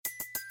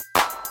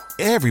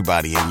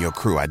Everybody in your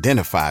crew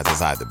identifies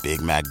as either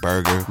Big Mac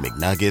Burger,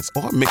 McNuggets,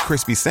 or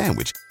McCrispy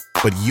Sandwich.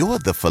 But you're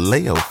the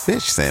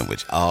Filet-O-Fish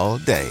Sandwich all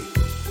day.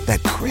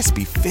 That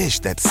crispy fish,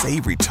 that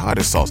savory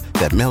tartar sauce,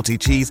 that melty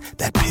cheese,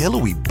 that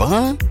pillowy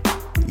bun.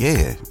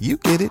 Yeah, you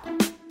get it.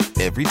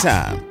 Every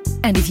time.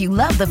 And if you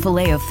love the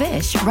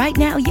Filet-O-Fish, right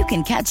now you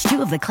can catch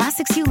two of the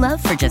classics you love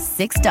for just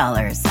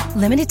 $6.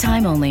 Limited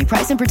time only.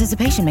 Price and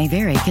participation may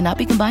vary. Cannot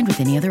be combined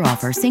with any other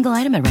offer. Single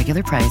item at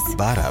regular price.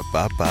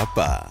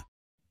 Ba-da-ba-ba-ba.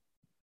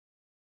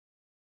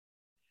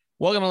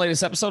 Welcome to the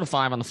latest episode of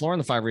 5 on the Floor on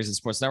the 5 Reasons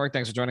Sports Network.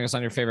 Thanks for joining us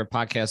on your favorite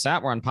podcast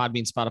app. We're on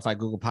Podbean, Spotify,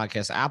 Google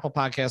Podcasts, Apple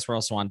Podcasts. We're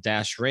also on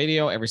Dash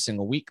Radio every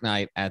single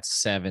weeknight at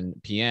 7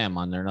 p.m.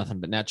 on their Nothing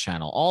But Net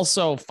channel.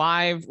 Also,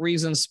 5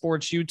 Reasons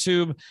Sports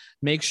YouTube.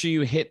 Make sure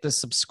you hit the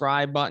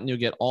subscribe button. You'll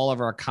get all of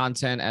our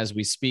content as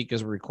we speak,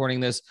 as we're recording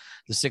this.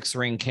 The Six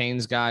Ring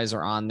Canes guys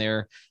are on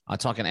there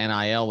talking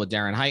NIL with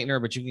Darren Heitner,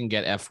 but you can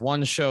get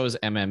F1 shows,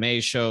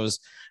 MMA shows,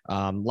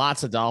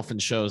 lots of Dolphin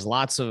shows,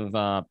 lots of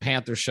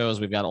Panther shows.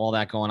 We've got all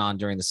that going on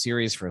during the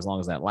series for as long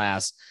as that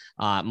lasts,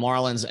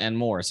 Marlins and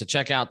more. So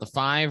check out the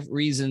 5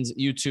 Reasons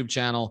YouTube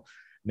channel.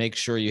 Make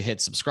sure you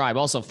hit subscribe.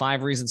 Also,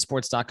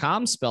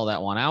 5reasonsports.com, spell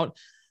that one out.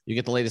 You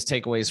get the latest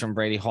takeaways from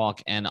Brady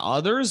Hawk and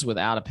others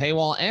without a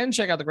paywall, and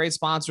check out the great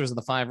sponsors of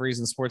the 5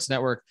 Reasons Sports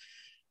Network.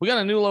 We got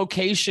a new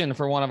location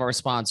for one of our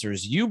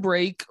sponsors,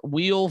 U-Break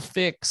Wheel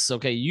Fix.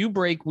 Okay,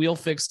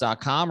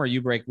 ubreakwheelfix.com or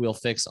U-Break Wheel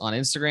Fix on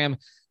Instagram.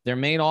 Their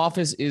main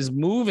office is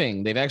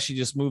moving. They've actually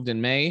just moved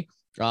in May.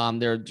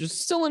 They're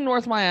just still in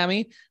North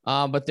Miami,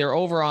 but they're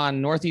over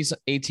on Northeast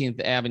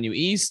 18th Avenue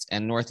East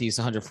and Northeast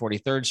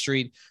 143rd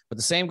Street. But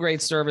the same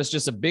great service,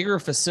 just a bigger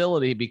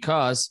facility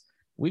because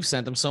we've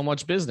sent them so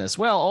much business.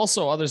 Well,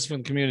 also others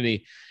from the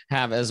community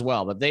have as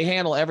well. But they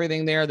handle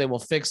everything there. They will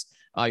fix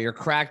your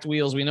cracked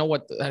wheels. We know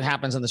what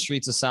happens on the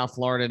streets of South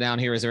Florida down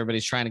here is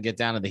everybody's trying to get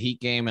down to the Heat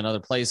game and other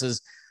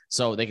places.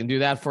 So they can do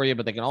that for you,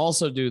 but they can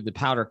also do the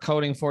powder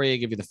coating for you,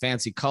 give you the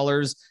fancy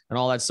colors and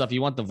all that stuff.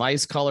 You want the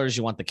Vice colors,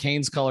 you want the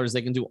Canes colors.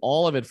 They can do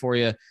all of it for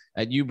you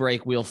at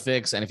U-Break Wheel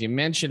Fix. And if you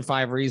mention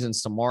 5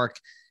 Reasons to Mark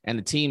and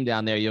the team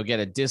down there, you'll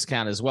get a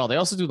discount as well. They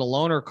also do the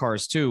loaner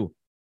cars too,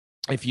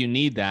 if you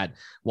need that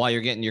while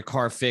you're getting your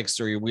car fixed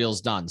or your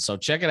wheels done. So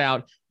check it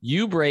out.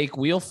 U-Break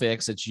Wheel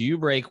Fix. It's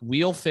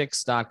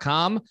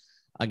ubreakwheelfix.com.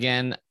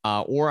 Again,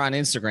 or on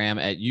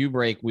Instagram at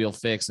U-Break Wheel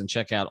Fix, and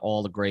check out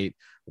all the great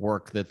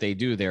work that they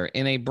do there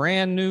in a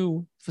brand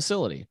new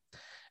facility.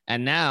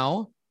 And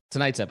now,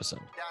 tonight's episode.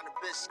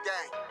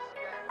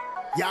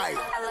 Yeah.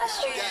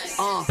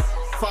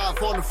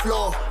 5 on the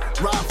floor,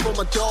 ride for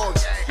my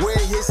dogs. Where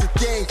here's the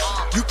thing,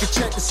 you can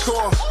check the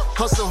score.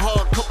 Hustle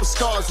hard, couple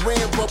scars,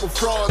 wearing bubble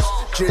frauds.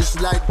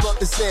 Just like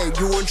Butler said,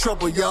 you in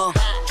trouble, y'all.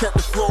 Kept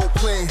the floor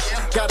playing,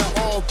 got it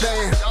all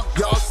banned.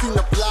 Y'all seen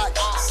the block,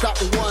 stop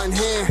with one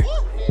hand.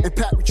 And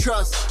Pat we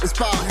trust,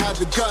 Inspire have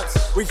the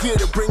guts. We're here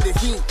to bring the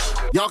heat,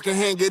 y'all can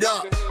hang it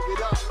up.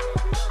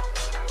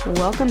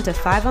 Welcome to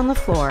 5 on the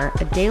Floor,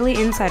 a daily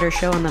insider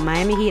show on the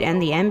Miami Heat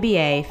and the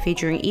NBA,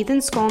 featuring Ethan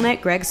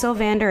Skolnick, Greg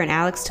Sylvander, and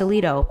Alex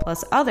Toledo,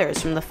 plus others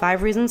from the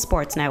 5 Reasons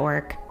Sports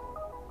Network.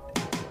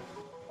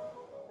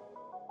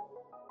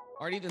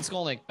 All right, Ethan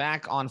Skolnick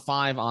back on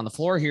 5 on the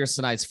Floor. Here's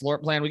tonight's floor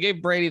plan. We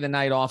gave Brady the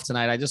night off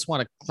tonight. I just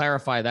want to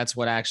clarify that's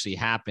what actually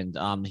happened.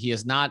 He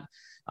has not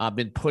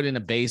been put in a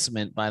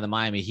basement by the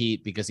Miami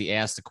Heat because he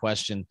asked a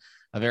question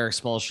of Erik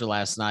Spoelstra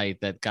last night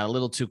that got a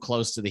little too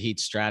close to the Heat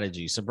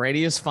strategy. So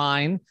Brady is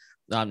fine.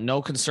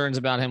 No concerns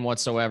about him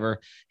whatsoever.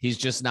 He's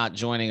just not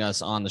joining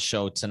us on the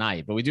show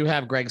tonight. But we do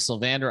have Greg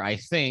Sylvander. I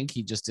think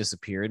he just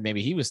disappeared.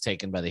 Maybe he was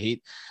taken by the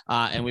Heat.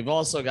 And we've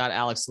also got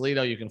Alex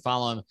Toledo. You can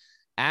follow him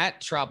at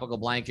Tropical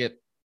Blanket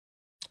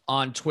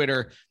on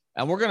Twitter.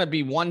 And we're going to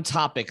be one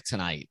topic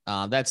tonight.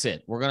 That's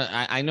it. We're going to,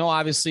 I know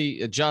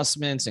obviously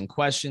adjustments and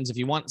questions. If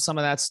you want some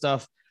of that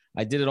stuff,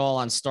 I did it all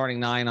on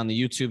Starting 9 on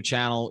the YouTube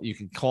channel. You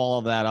can call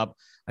all that up.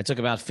 I took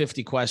about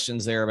 50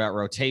 questions there about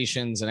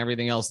rotations and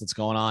everything else that's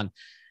going on.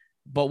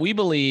 But we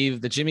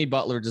believe that Jimmy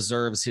Butler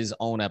deserves his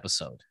own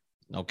episode.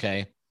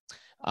 Okay.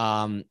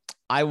 I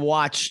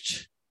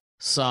watched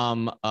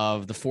some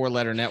of the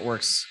 4-letter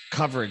network's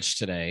coverage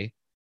today.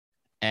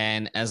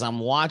 And as I'm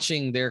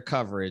watching their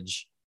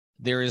coverage,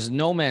 there is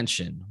no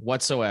mention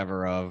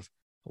whatsoever of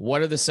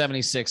what are the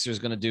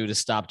 76ers going to do to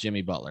stop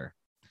Jimmy Butler.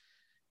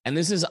 And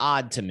this is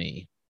odd to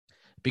me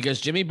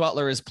because Jimmy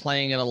Butler is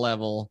playing at a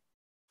level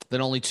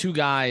that only 2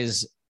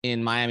 guys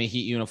in Miami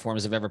Heat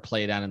uniforms have ever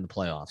played at in the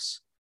playoffs,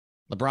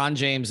 LeBron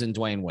James and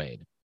Dwayne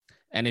Wade.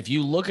 And if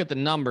you look at the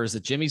numbers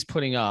that Jimmy's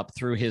putting up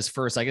through his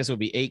first, I guess it would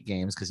be 8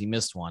 games because he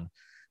missed one,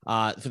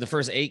 for the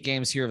first 8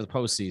 games here of the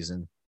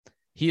postseason,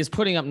 he is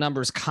putting up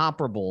numbers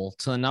comparable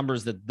to the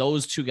numbers that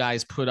those 2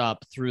 guys put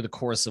up through the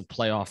course of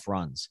playoff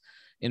runs.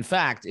 In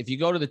fact, if you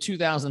go to the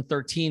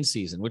 2013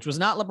 season, which was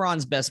not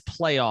LeBron's best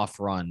playoff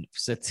run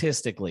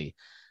statistically,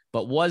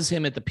 but was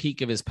him at the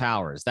peak of his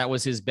powers, that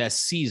was his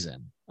best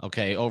season,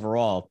 okay,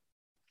 overall.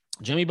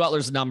 Jimmy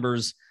Butler's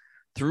numbers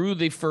through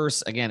the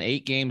first, again,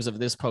 8 games of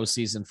this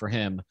postseason for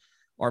him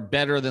are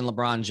better than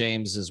LeBron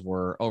James's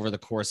were over the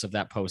course of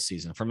that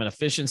postseason. From an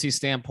efficiency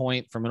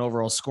standpoint, from an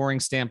overall scoring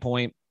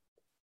standpoint,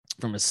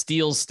 from a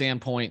steals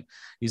standpoint,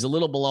 he's a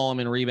little below him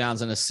in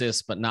rebounds and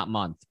assists, but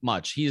not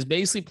much. He is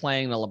basically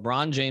playing the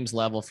LeBron James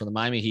level for the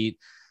Miami Heat,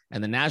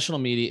 and the national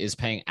media is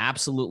paying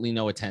absolutely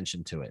no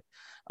attention to it.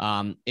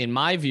 In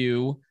my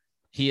view,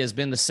 he has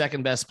been the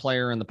second best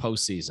player in the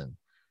postseason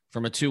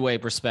from a two-way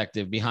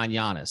perspective behind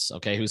Giannis,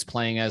 okay, who's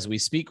playing as we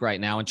speak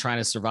right now and trying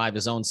to survive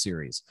his own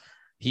series.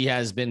 He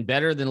has been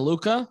better than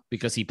Luka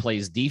because he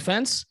plays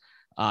defense.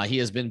 He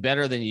has been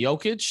better than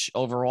Jokic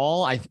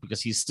overall,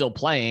 because he's still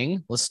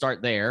playing. Let's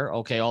start there.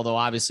 Okay, although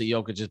obviously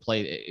Jokic has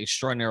played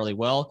extraordinarily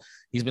well.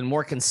 He's been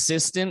more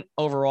consistent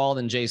overall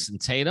than Jason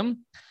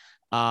Tatum.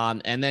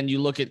 And then you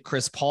look at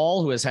Chris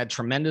Paul, who has had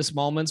tremendous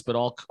moments, but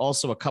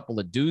also a couple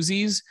of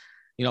doozies.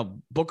 You know,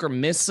 Booker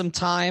missed some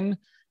time.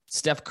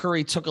 Steph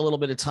Curry took a little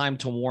bit of time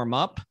to warm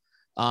up.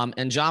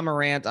 And Ja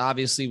Morant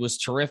obviously was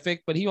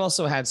terrific, but he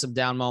also had some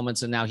down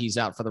moments, and now he's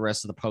out for the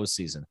rest of the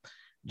postseason.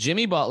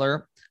 Jimmy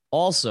Butler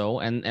also,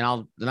 and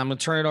I'm going to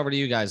turn it over to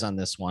you guys on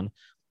this one.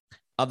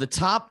 Of the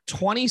top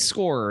 20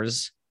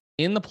 scorers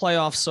in the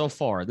playoffs so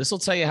far, this will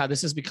tell you how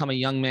this has become a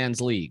young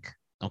man's league,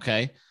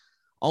 okay?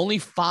 Only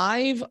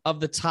 5 of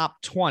the top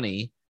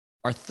 20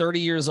 are 30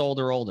 years old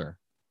or older.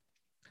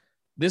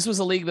 This was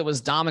a league that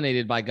was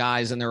dominated by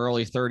guys in their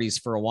early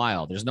 30s for a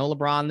while. There's no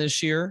LeBron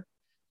this year,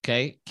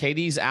 okay?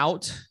 KD's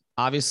out,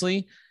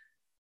 obviously.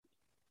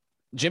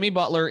 Jimmy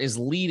Butler is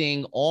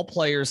leading all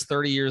players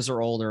 30 years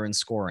or older in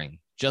scoring,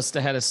 just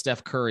ahead of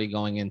Steph Curry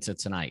going into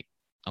tonight,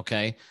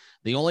 okay?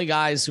 The only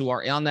guys who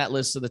are on that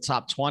list of the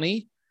top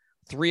 20,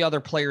 3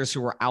 other players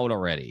who are out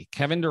already: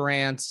 Kevin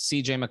Durant,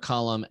 CJ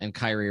McCollum, and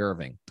Kyrie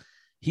Irving.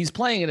 He's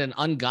playing at an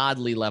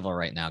ungodly level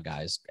right now,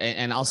 guys.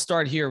 And I'll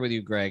start here with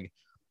you, Greg.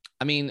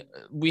 I mean,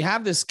 we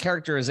have this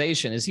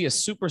characterization. Is he a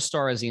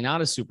superstar? Is he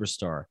not a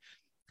superstar?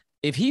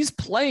 If he's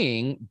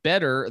playing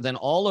better than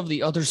all of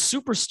the other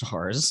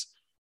superstars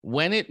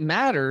when it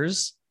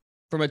matters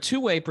from a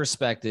two-way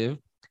perspective,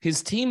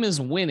 his team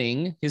is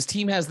winning. His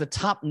team has the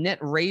top net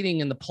rating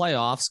in the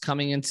playoffs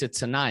coming into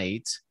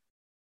tonight.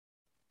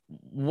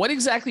 What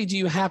exactly do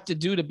you have to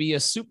do to be a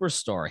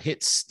superstar?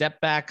 Hit step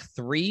back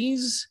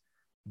threes?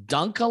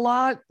 Dunk a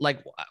lot?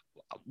 Like,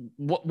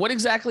 what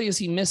exactly is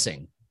he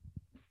missing?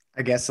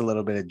 I guess a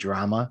little bit of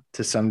drama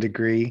to some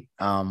degree.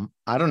 I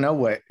don't know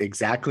what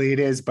exactly it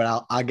is,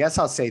 but I guess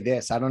I'll say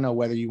this. I don't know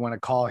whether you want to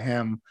call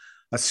him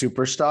a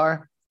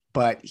superstar,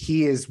 but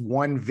he is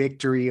one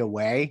victory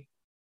away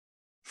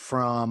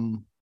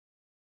from,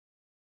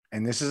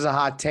 and this is a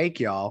hot take,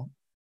 y'all.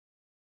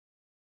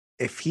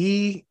 If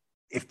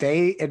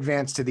they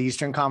advance to the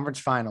Eastern Conference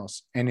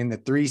Finals, and in the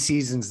 3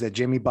 seasons that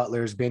Jimmy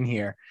Butler has been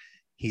here,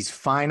 he's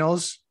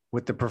finals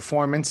with the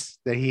performance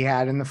that he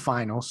had in the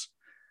finals.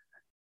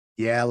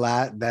 Yeah,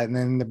 that and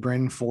then the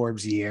Bryn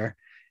Forbes year,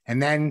 and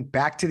then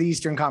back to the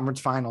Eastern Conference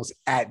Finals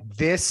at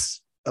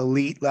this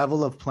elite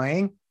level of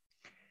playing.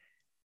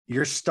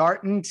 You're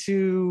starting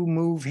to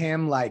move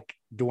him like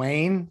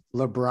Dwayne,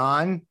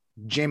 LeBron,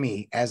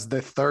 Jimmy as the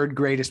 3rd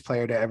greatest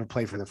player to ever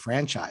play for the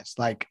franchise.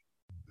 Like,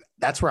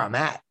 that's where I'm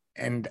at.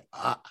 And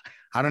I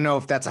don't know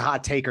if that's a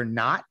hot take or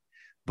not,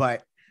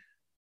 but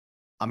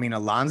I mean,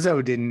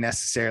 Alonzo didn't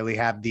necessarily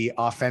have the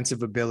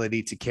offensive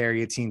ability to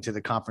carry a team to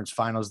the conference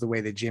finals the way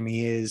that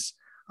Jimmy is.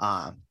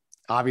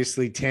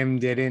 Obviously, Tim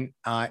didn't.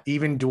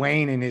 Even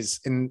Dwayne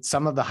in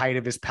some of the height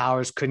of his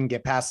powers couldn't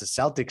get past the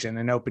Celtics in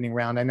an opening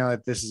round. I know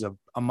that this is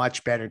a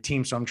much better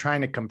team, so I'm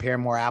trying to compare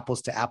more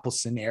apples to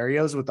apples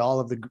scenarios with all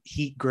of the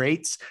Heat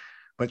greats.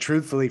 But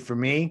truthfully, for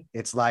me,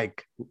 it's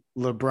like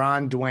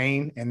LeBron,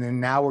 Dwayne, and then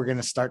now we're going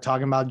to start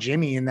talking about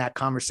Jimmy in that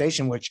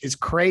conversation, which is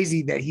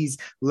crazy that he's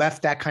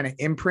left that kind of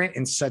imprint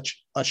in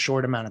such a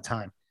short amount of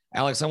time.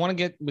 Alex, I want to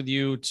get with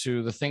you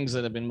to the things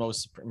that have been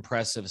most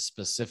impressive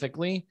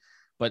specifically.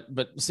 But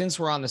since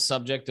we're on the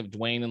subject of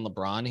Dwayne and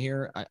LeBron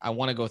here, I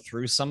want to go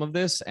through some of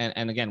this.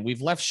 And again,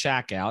 we've left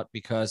Shaq out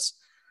because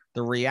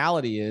the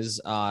reality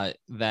is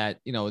that,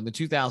 you know, in the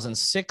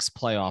 2006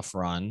 playoff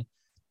run,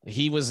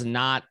 he was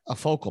not a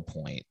focal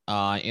point.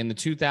 In the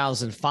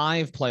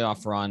 2005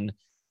 playoff run,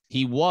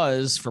 he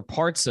was for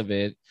parts of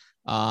it.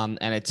 And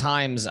at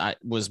times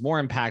was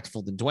more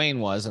impactful than Dwayne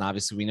was. And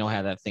obviously we know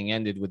how that thing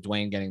ended with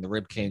Dwayne getting the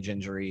ribcage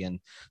injury and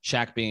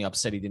Shaq being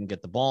upset he didn't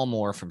get the ball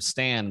more from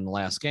Stan in the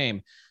last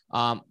game.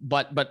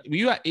 But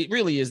it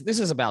really is. This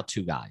is about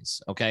 2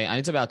 guys. Okay. And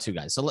it's about 2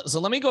 guys. So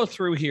let me go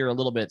through here a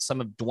little bit, some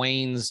of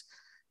Dwayne's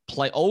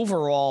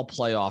overall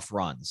playoff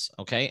runs.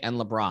 Okay. And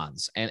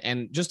LeBron's,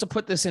 and just to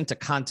put this into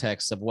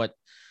context of what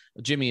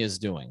Jimmy is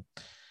doing.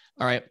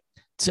 All right.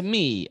 To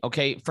me,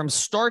 okay, from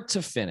start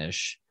to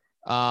finish,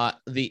 the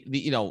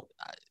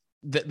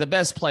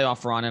best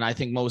playoff run, and I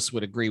think most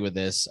would agree with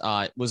this,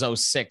 was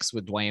 06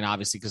 with Dwayne,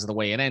 obviously, because of the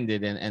way it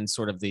ended and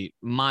sort of the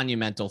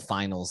monumental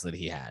finals that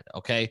he had.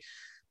 Okay.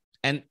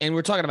 And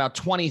we're talking about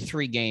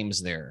 23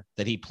 games there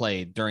that he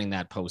played during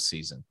that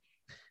postseason.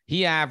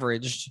 He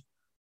averaged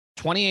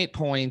 28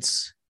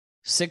 points,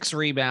 6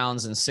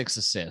 rebounds, and 6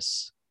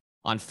 assists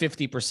on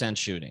 50%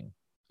 shooting.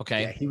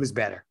 Okay. Yeah, he was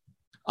better.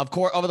 of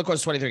course, over the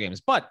course of 23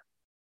 games. But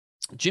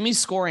Jimmy's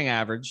scoring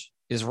average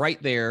is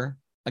right there.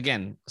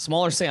 Again,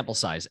 smaller sample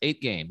size,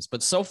 8 games,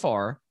 but so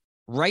far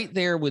right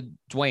there with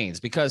Dwayne's,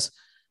 because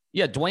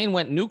Dwayne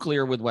went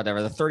nuclear with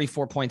whatever, the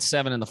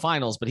 34.7 in the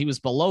finals, but he was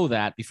below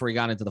that before he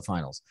got into the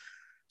finals.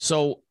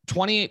 So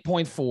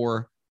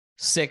 28.4,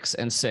 6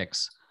 and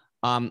 6.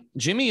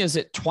 Jimmy is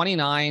at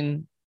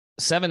 29,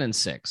 7 and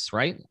 6,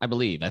 right?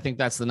 I think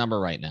that's the number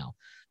right now.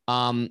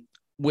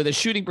 With a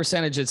shooting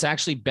percentage, it's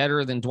actually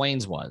better than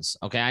Dwayne's was.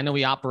 Okay. I know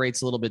he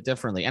operates a little bit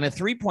differently, and a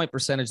 3-point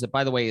percentage that,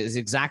 by the way, is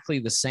exactly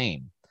the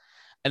same,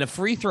 and a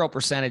free throw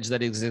percentage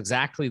that is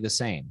exactly the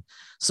same.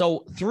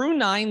 So through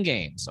 9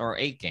 games or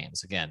 8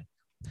 games, again,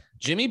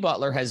 Jimmy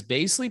Butler has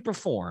basically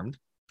performed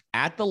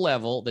at the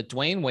level that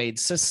Dwayne Wade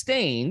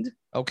sustained,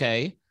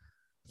 okay,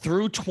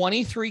 through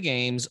 23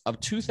 games of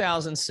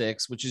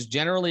 2006, which is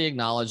generally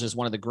acknowledged as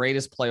one of the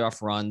greatest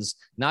playoff runs,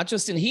 not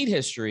just in Heat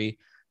history,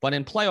 but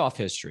in playoff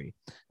history.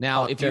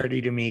 Now, if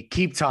dirty to me,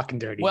 keep talking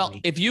dirty. Well, to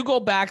me. If you go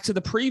back to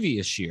the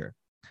previous year,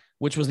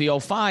 which was the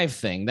 05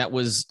 thing, that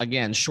was,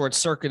 again,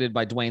 short-circuited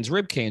by Dwayne's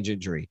ribcage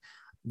injury.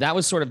 That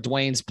was sort of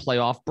Dwayne's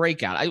playoff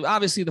breakout.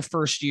 Obviously, the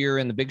first year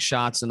and the big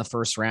shots in the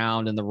first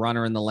round and the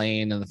runner in the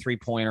lane and the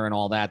three-pointer and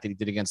all that he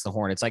did against the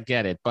Hornets. I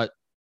get it. But,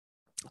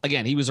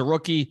 again, he was a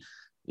rookie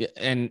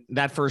and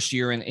that first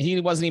year, and he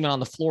wasn't even on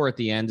the floor at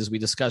the end, as we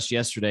discussed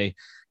yesterday.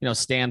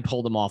 Stan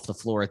pulled him off the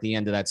floor at the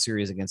end of that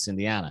series against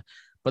Indiana.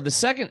 But the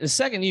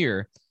second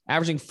year,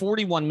 averaging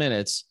 41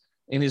 minutes,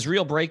 in his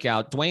real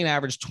breakout, Dwayne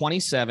averaged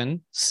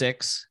 27,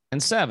 6,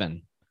 and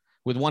 7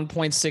 with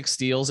 1.6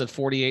 steals at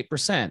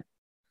 48%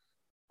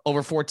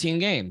 over 14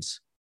 games.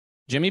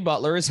 Jimmy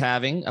Butler is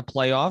having a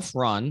playoff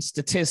run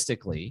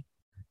statistically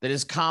that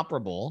is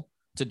comparable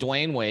to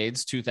Dwayne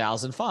Wade's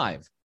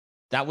 2005.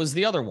 That was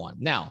the other one.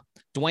 Now,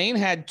 Dwayne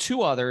had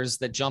 2 others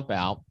that jump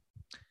out,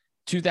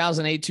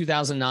 2008,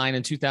 2009,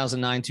 and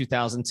 2009,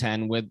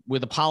 2010,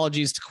 with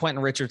apologies to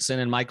Quentin Richardson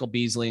and Michael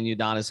Beasley and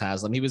Udonis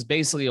Haslem. He was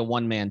basically a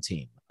one-man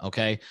team.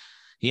 Okay.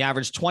 He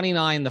averaged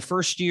 29 the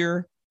first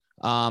year,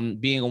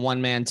 being a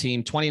one-man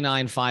team,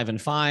 29, 5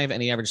 and 5,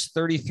 and he averaged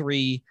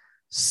 33,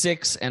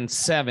 6 and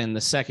 7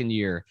 the second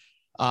year.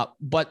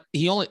 But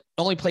he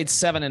only played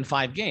 7 and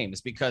 5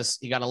 games because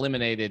he got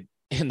eliminated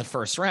in the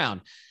first round.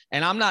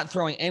 And I'm not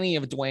throwing any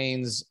of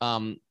Dwayne's,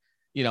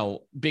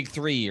 big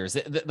 3 years.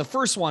 The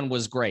first one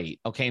was great.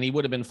 Okay. And he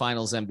would have been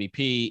finals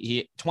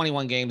MVP.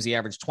 21 games, he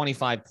averaged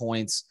 25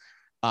 points,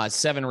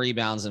 7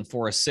 rebounds and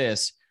 4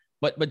 assists.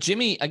 But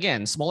Jimmy,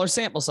 again, smaller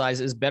sample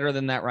size, is better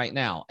than that right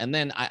now. And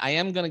then I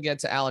am going to get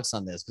to Alex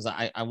on this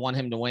because I want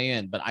him to weigh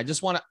in, but I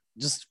just want to,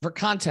 just for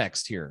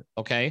context here.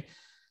 Okay.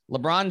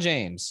 LeBron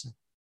James.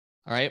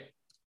 All right.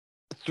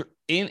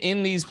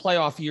 In these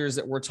playoff years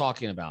that we're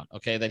talking about,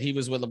 okay, that he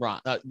was with LeBron,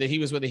 that he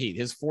was with the Heat,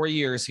 his 4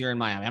 years here in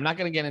Miami. I'm not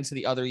going to get into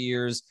the other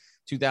years,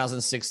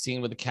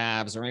 2016 with the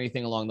Cavs or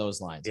anything along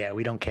those lines. Yeah,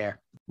 we don't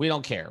care. We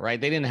don't care, right?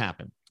 They didn't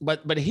happen.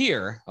 But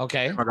here,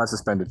 okay. I got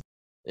suspended.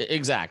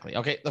 Exactly.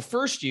 Okay. The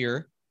first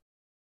year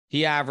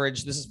he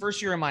averaged, this is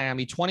first year in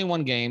Miami,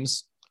 21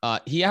 games.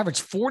 He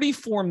averaged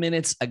 44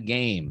 minutes a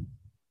game.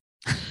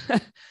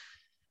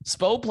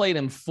 Spo played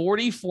him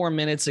 44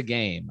 minutes a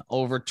game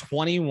over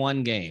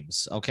 21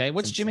 games. Okay.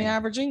 What's Jimmy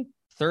averaging?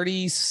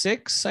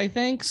 36, I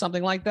think,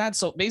 something like that.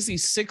 So basically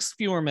 6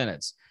 fewer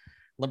minutes.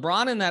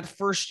 LeBron in that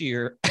first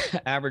year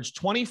averaged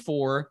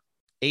 24,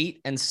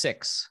 8 and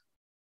 6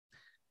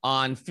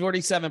 on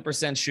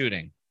 47%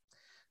 shooting.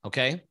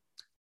 Okay.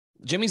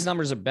 Jimmy's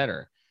numbers are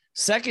better.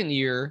 Second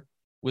year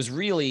was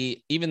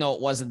really, even though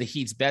it wasn't the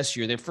Heat's best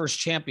year, their first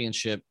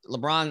championship,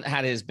 LeBron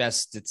had his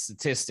best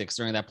statistics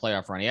during that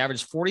playoff run. He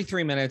averaged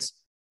 43 minutes,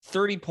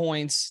 30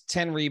 points,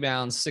 10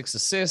 rebounds, 6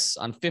 assists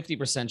on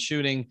 50%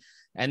 shooting.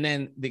 And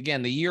then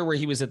again, the year where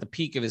he was at the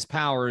peak of his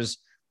powers,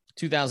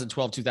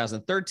 2012,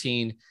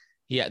 2013,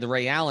 he had the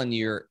Ray Allen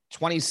year,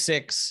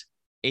 26,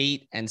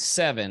 8 and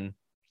 7.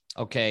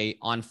 Okay,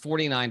 on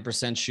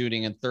 49%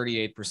 shooting and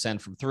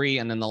 38% from 3.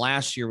 And then the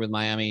last year with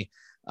Miami,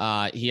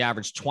 he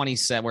averaged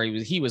 27, where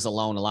he was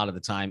alone a lot of the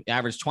time. He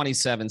averaged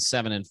 27,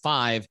 7 and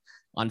 5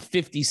 on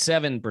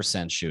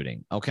 57%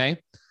 shooting.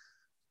 Okay,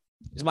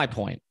 here's my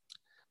point.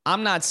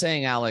 I'm not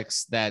saying,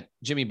 Alex, that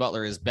Jimmy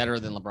Butler is better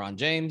than LeBron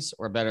James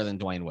or better than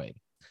Dwayne Wade.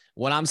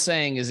 What I'm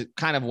saying is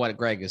kind of what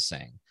Greg is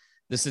saying.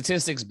 The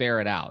statistics bear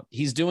it out.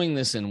 He's doing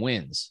this in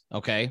wins.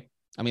 Okay.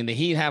 I mean, the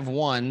Heat have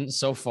won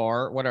so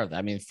far. What are they?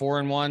 I mean,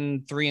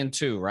 4-1,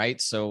 3-2,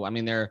 right? So, I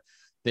mean, they're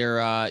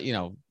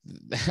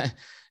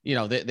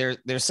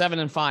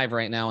 7-5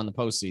 right now in the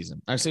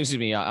postseason. Or, excuse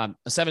me,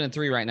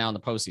 7-3 right now in the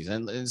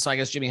postseason. And so I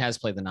guess Jimmy has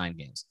played the 9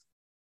 games.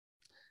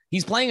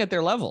 He's playing at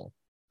their level.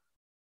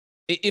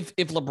 If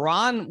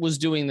LeBron was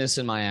doing this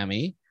in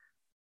Miami,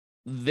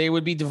 they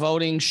would be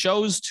devoting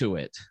shows to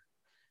it.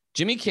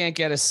 Jimmy can't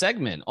get a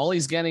segment. All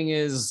he's getting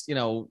is,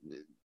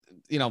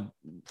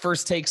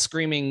 First Take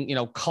screaming,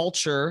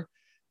 culture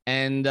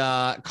and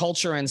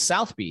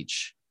South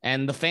Beach,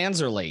 and the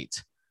fans are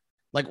late.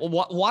 Like,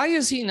 why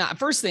is he not?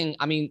 First thing,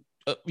 I mean,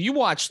 you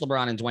watched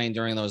LeBron and Dwayne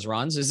during those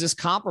runs. Is this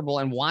comparable?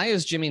 And why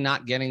is Jimmy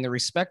not getting the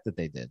respect that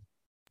they did?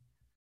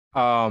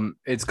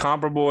 It's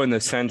comparable in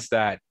the sense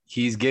that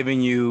he's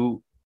giving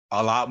you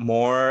a lot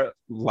more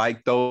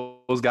like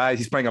those guys.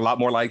 He's playing a lot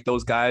more like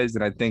those guys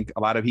than I think a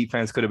lot of Heat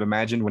fans could have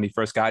imagined when he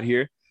first got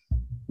here.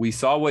 We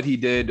saw what he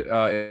did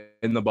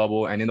in the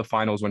bubble and in the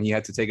finals when he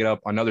had to take it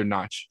up another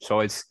notch. So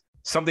it's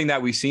something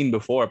that we've seen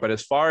before. But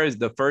as far as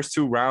the first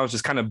 2 rounds,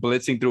 just kind of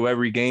blitzing through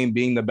every game,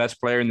 being the best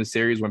player in the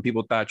series when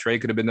people thought Trey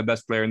could have been the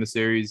best player in the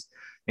series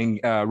in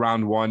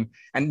round 1.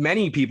 And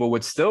many people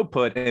would still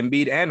put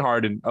Embiid and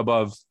Harden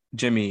above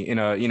Jimmy in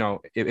a,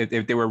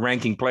 if they were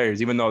ranking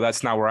players, even though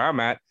that's not where I'm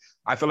at.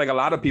 I feel like a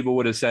lot of people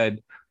would have said,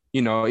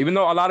 even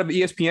though a lot of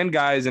ESPN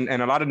guys and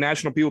a lot of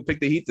national people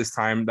picked the Heat this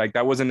time, like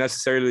that wasn't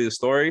necessarily the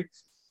story.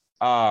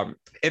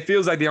 It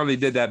feels like they only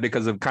did that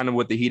because of kind of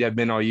what the Heat have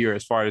been all year,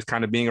 as far as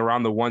kind of being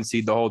around the 1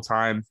 seed the whole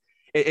time.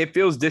 It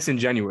feels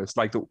disingenuous.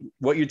 Like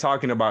what you're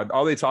talking about,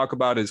 all they talk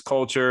about is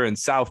culture and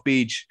South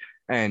Beach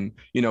and,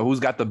 who's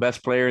got the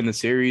best player in the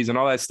series and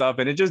all that stuff.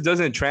 And it just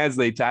doesn't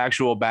translate to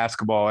actual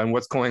basketball and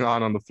what's going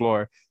on the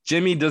floor.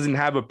 Jimmy doesn't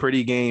have a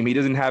pretty game. He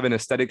doesn't have an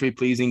aesthetically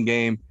pleasing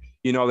game.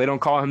 They don't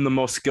call him the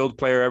most skilled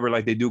player ever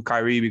like they do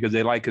Kyrie because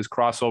they like his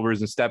crossovers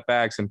and step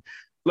backs. And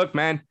look,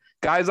 man,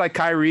 guys like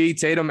Kyrie,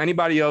 Tatum,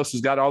 anybody else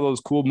who's got all those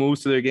cool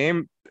moves to their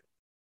game,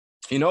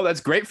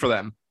 that's great for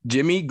them.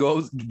 Jimmy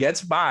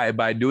gets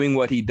by doing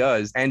what he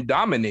does and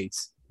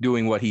dominates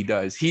doing what he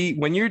does.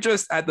 When you're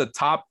just at the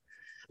top,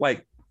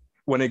 like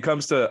when it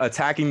comes to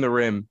attacking the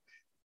rim,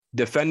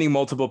 defending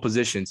multiple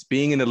positions,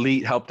 being an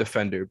elite help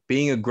defender,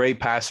 being a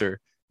great passer,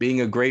 being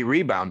a great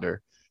rebounder,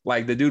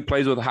 like the dude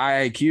plays with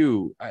high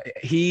IQ.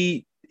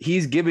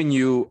 He's giving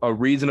you a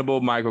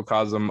reasonable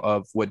microcosm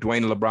of what Dwayne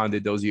and LeBron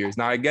did those years.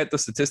 Now, I get the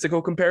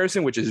statistical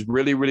comparison, which is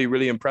really, really,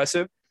 really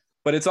impressive.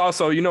 But it's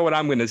also, what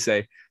I'm going to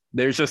say.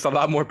 There's just a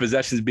lot more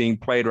possessions being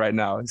played right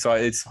now. So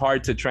it's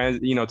hard to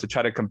to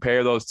try to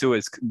compare those two.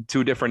 It's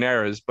 2 different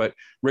eras. But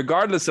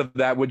regardless of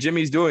that, what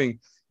Jimmy's doing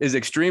is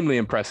extremely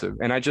impressive.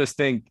 And I just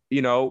think,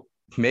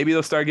 maybe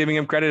they'll start giving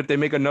him credit if they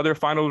make another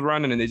finals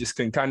run and they just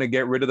can kind of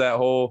get rid of that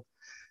whole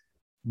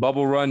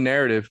bubble run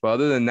narrative. But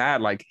other than that,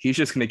 like he's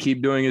just going to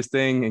keep doing his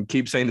thing and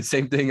keep saying the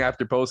same thing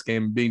after post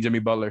game, being Jimmy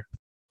Butler.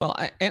 Well,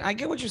 I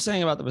get what you're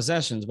saying about the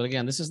possessions, but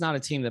again, this is not a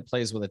team that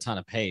plays with a ton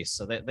of pace,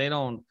 so they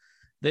don't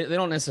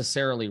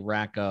necessarily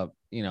rack up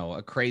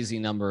a crazy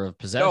number of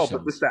possessions. No,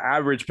 but just the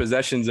average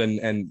possessions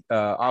and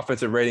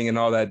offensive rating and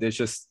all that, it's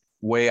just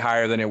way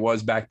higher than it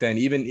was back then.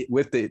 Even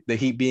with the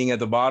Heat being at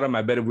the bottom,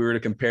 I bet if we were to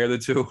compare the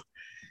two,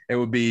 it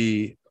would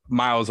be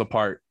miles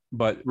apart.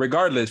 But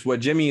regardless,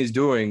 what Jimmy is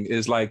doing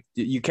is like,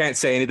 you can't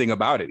say anything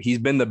about it. He's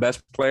been the best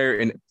player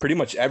in pretty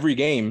much every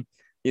game,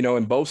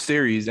 in both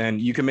series. And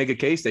you can make a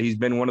case that he's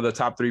been one of the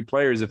top 3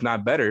 players, if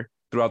not better,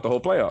 throughout the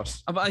whole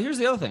playoffs. But here's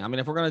the other thing. I mean,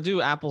 if we're going to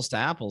do apples to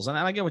apples, and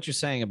I get what you're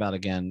saying about,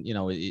 again,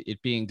 it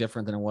being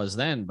different than it was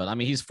then, but I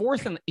mean, he's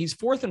fourth in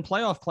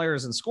playoff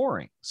players in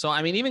scoring. So,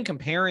 I mean, even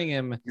comparing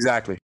him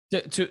exactly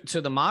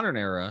to the modern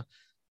era,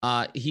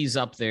 he's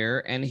up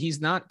there, and he's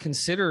not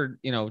considered,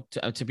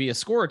 to be a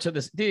scorer to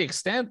the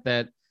extent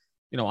that,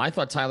 I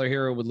thought Tyler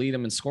Hero would lead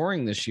him in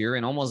scoring this year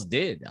and almost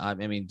did.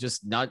 Jimmy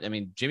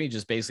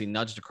just basically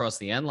nudged across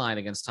the end line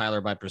against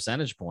Tyler by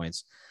percentage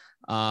points.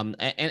 And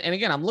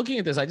again, I'm looking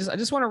at this. I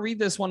just want to read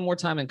this one more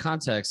time in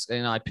context.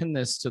 And I pinned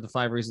this to the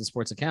 5 Reasons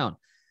Sports account.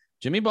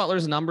 Jimmy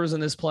Butler's numbers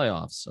in this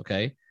playoffs.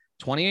 Okay.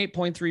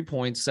 28.3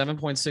 points,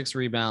 7.6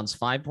 rebounds,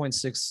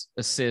 5.6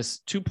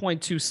 assists,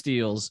 2.2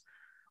 steals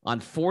on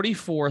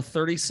 44,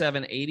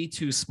 37,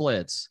 82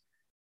 splits.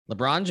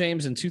 LeBron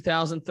James in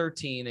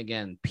 2013,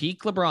 again,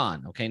 peak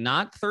LeBron. Okay.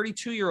 Not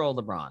 32-year-old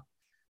LeBron.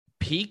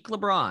 Peak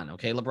LeBron.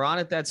 Okay. LeBron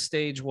at that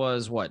stage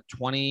was what?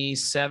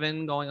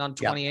 27 going on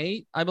 28,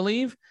 yep. I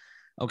believe.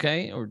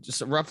 Okay. Or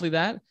just roughly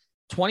that.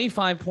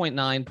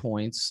 25.9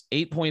 points,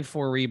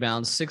 8.4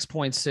 rebounds,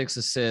 6.6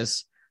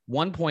 assists,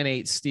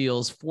 1.8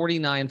 steals,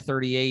 49,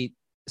 38,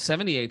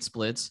 78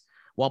 splits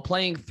while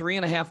playing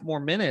 4.5 more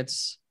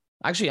minutes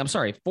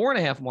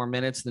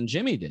than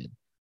Jimmy did.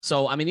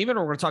 So, I mean, even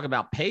when we're talking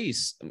about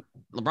pace,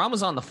 LeBron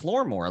was on the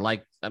floor more.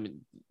 Like, I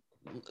mean,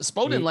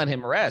 Spo didn't let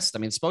him rest. I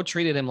mean, Spo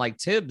treated him like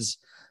Tibbs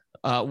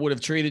would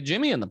have treated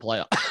Jimmy in the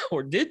playoffs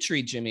or did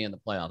treat Jimmy in the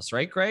playoffs,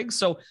 right, Craig?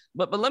 So,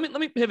 but let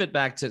me pivot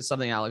back to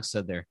something Alex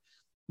said there.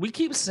 We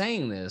keep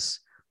saying this,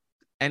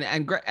 and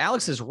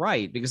Alex is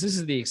right, because this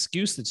is the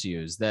excuse that's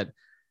used that,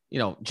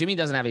 Jimmy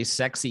doesn't have a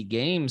sexy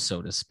game,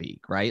 so to speak,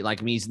 right?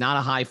 Like, I mean, he's not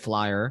a high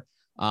flyer.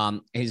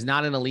 He's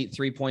not an elite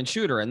 3-point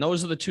shooter. And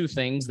those are the 2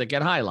 things that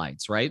get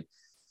highlights, right?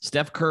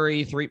 Steph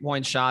Curry,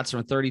 3-point shots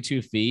from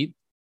 32 feet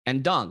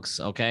and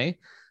dunks. Okay.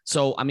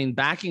 So, I mean,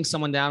 backing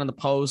someone down in the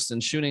post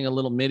and shooting a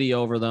little midi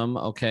over them.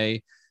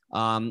 Okay.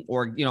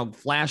 Or,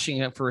 flashing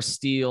it for a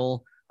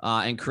steal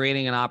and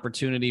creating an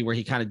opportunity where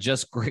he kind of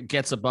just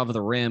gets above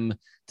the rim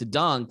to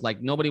dunk.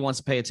 Like, nobody wants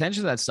to pay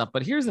attention to that stuff.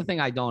 But here's the thing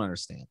I don't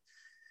understand.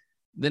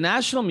 The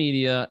national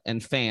media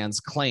and fans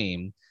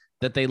claim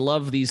that they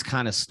love these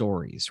kind of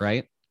stories,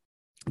 right?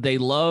 They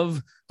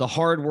love the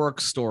hard work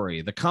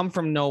story, the come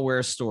from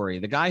nowhere story,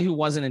 the guy who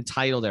wasn't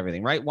entitled to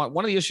everything, right? One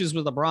of the issues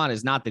with LeBron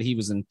is not that he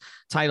was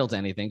entitled to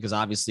anything, because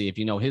obviously if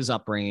you know his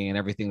upbringing and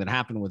everything that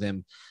happened with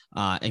him,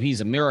 and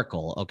he's a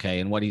miracle, okay,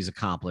 and what he's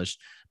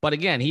accomplished. But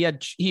again, he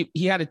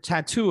had a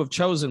tattoo of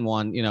Chosen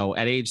One,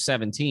 at age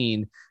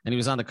 17, and he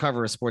was on the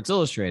cover of Sports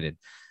Illustrated.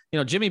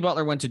 Jimmy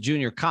Butler went to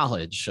junior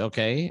college,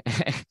 okay,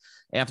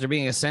 after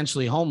being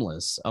essentially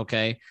homeless,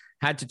 okay,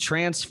 had to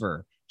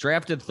transfer.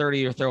 Drafted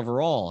 30th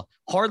overall,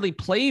 hardly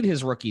played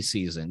his rookie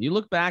season. You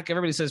look back,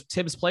 everybody says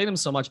Tibbs played him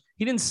so much.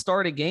 He didn't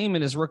start a game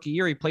in his rookie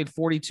year. He played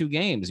 42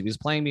 games. He was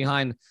playing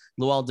behind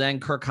Luol Deng,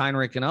 Kirk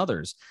Hinrich, and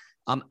others.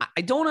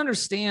 I don't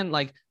understand,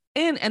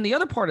 and the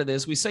other part of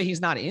this, we say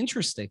he's not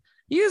interesting.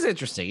 He is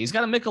interesting. He's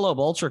got a Michelob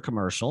Ultra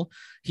commercial.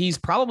 He's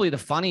probably the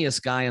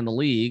funniest guy in the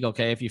league,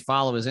 okay, if you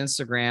follow his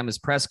Instagram, his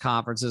press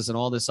conferences, and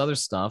all this other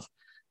stuff.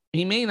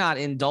 He may not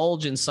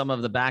indulge in some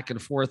of the back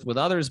and forth with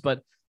others,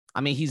 but I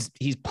mean, he's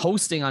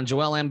posting on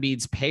Joel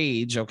Embiid's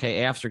page,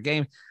 okay, after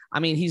game. I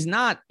mean, he's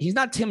not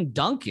Tim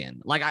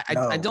Duncan.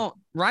 I don't,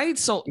 right?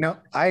 So no,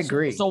 I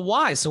agree. So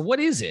why? So what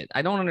is it?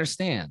 I don't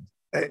understand.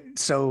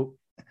 So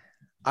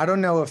I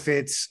don't know if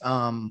it's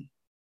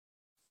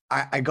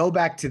I go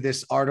back to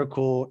this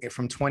article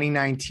from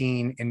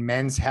 2019 in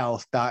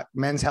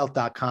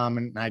menshealth.com,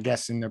 and I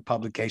guess in their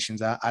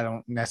publications, I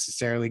don't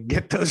necessarily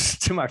get those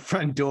to my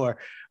front door,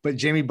 but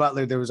Jimmy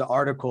Butler, there was an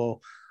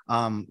article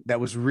that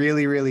was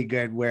really, really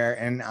good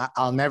and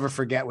I'll never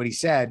forget what he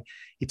said.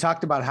 He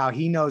talked about how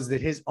he knows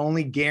that his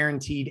only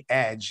guaranteed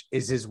edge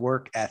is his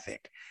work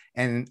ethic.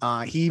 And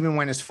he even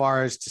went as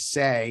far as to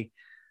say,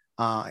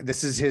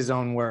 this is his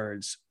own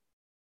words,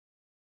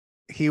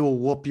 he will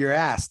whoop your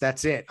ass.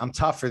 That's it. I'm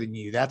tougher than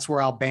you. That's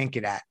where I'll bank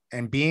it at.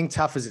 And being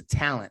tough is a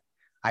talent.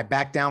 I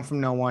back down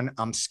from no one.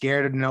 I'm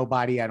scared of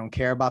nobody. I don't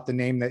care about the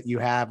name that you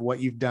have,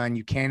 what you've done.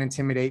 You can't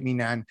intimidate me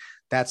none.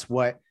 That's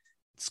what's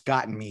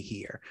gotten me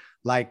here.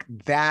 Like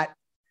that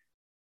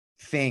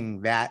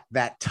thing, that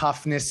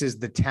toughness is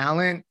the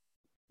talent,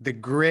 the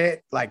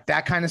grit, like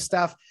that kind of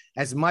stuff.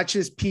 As much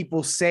as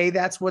people say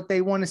that's what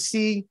they want to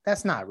see,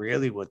 that's not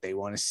really what they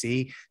want to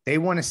see. They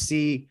want to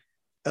see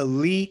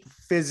elite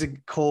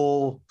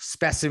physical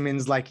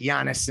specimens like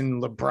Giannis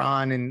and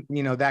LeBron and,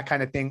 that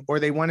kind of thing. Or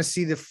they want to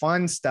see the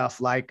fun stuff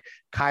like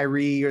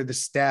Kyrie or the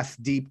Steph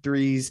deep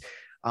threes.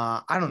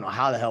 I don't know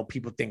how the hell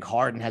people think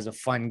Harden has a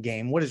fun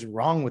game. What is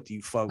wrong with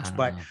you folks?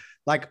 But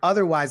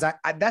otherwise, I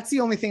that's the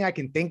only thing I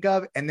can think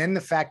of. And then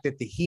the fact that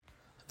the Heat.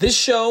 This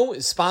show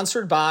is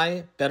sponsored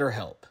by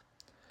BetterHelp.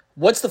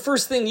 What's the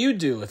first thing you'd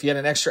do if you had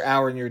an extra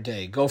hour in your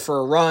day? Go for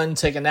a run,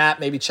 take a nap,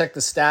 maybe check the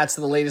stats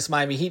of the latest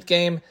Miami Heat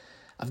game?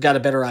 I've got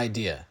a better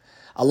idea.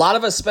 A lot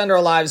of us spend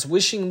our lives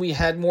wishing we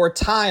had more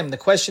time. The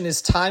question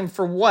is, time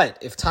for what?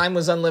 If time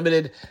was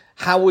unlimited,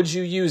 how would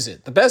you use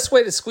it? The best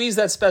way to squeeze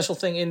that special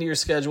thing into your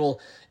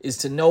schedule is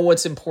to know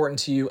what's important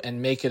to you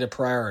and make it a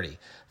priority.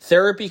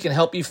 Therapy can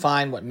help you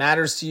find what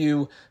matters to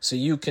you so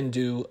you can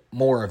do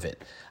more of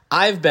it.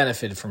 I've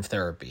benefited from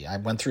therapy. I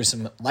went through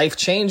some life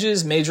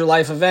changes, major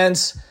life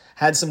events,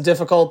 had some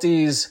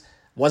difficulties,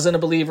 wasn't a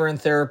believer in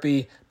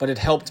therapy, but it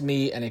helped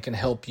me and it can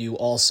help you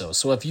also.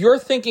 So if you're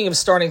thinking of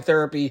starting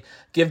therapy,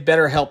 give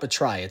BetterHelp a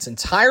try. It's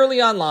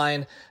entirely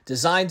online,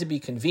 designed to be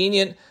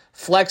convenient,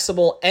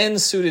 flexible, and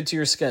suited to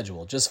your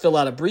schedule. Just fill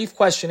out a brief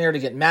questionnaire to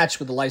get matched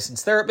with a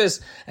licensed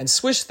therapist and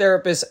switch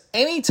therapists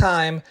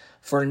anytime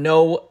for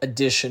no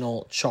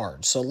additional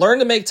charge. So learn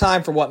to make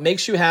time for what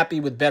makes you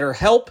happy with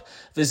BetterHelp.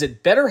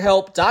 Visit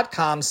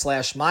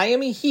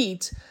BetterHelp.com/Miami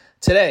Heat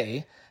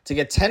today to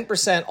get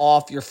 10%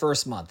 off your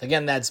first month.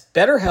 Again, that's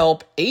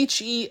BetterHelp,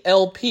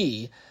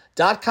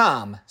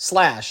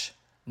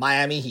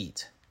 HELP.com/Miami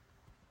Heat.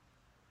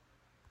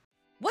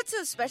 What's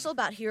so special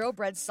about Hero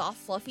Bread's soft,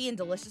 fluffy, and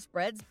delicious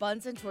breads,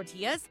 buns, and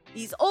tortillas?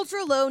 These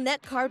ultra-low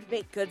net-carb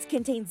baked goods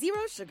contain zero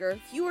sugar,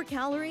 fewer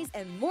calories,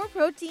 and more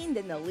protein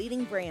than the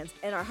leading brands,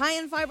 and are high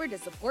in fiber to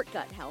support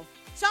gut health.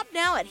 Shop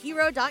now at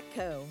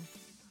hero.co.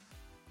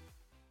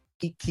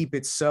 Keep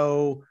it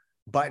so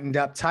buttoned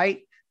up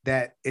tight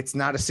that it's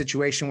not a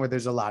situation where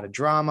there's a lot of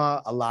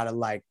drama, a lot of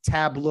like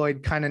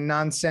tabloid kind of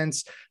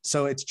nonsense.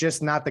 So it's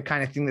just not the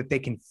kind of thing that they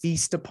can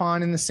feast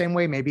upon in the same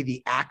way. Maybe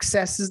the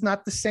access is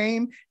not the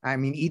same. I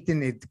mean,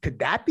 Ethan, could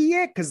that be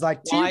it? Because I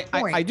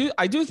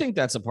do think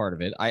that's a part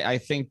of it. I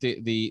think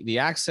the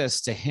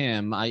access to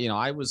him,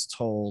 I was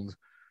told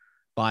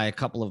by a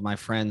couple of my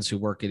friends who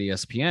work at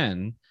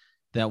ESPN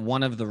that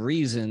one of the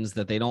reasons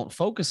that they don't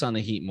focus on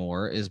the Heat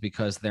more is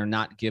because they're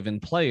not given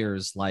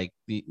players like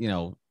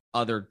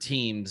other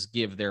teams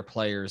give their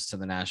players to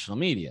the national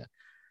media.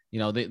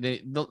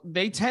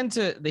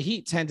 The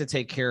Heat tend to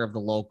take care of the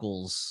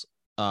locals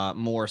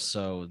more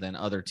so than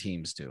other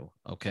teams do.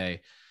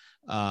 Okay.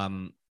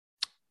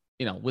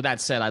 With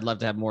that said, I'd love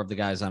to have more of the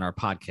guys on our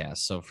podcast.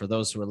 So for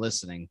those who are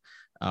listening,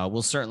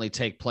 we'll certainly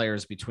take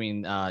players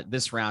between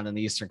this round and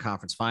the Eastern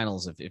Conference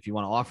Finals if you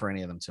want to offer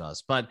any of them to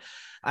us. But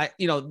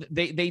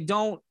they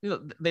don't,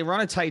 they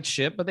run a tight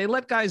ship, but they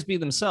let guys be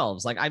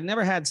themselves. Like I've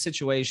never had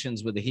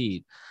situations with the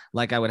Heat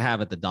like I would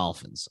have at the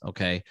Dolphins.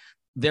 Okay.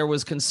 there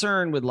was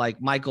concern with like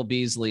Michael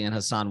Beasley and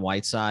Hassan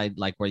Whiteside,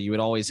 like where you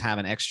would always have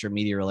an extra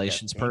media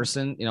relations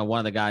person, one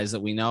of the guys that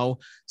we know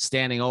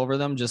standing over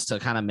them just to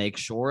kind of make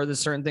sure that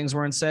certain things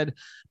weren't said.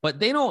 But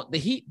the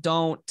Heat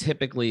don't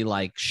typically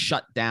like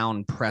shut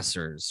down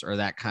pressers or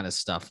that kind of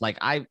stuff. Like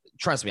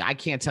trust me, I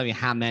can't tell you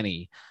how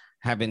many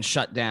have been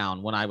shut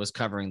down when I was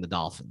covering the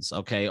Dolphins,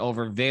 okay,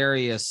 over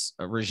various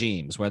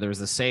regimes, whether it was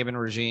the Saban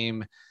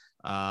regime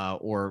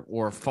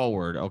or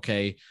forward,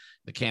 okay,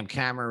 the Cam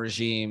Cameron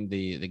regime,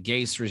 the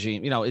Gase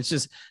regime, it's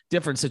just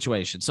different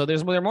situations. So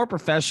they're more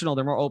professional,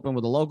 they're more open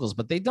with the locals,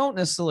 but they don't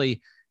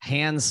necessarily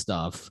hand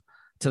stuff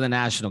to the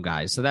national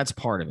guys. So that's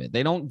part of it.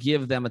 They don't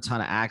give them a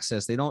ton of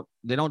access. They don't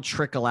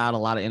trickle out a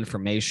lot of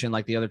information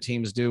like the other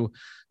teams do.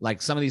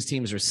 Like some of these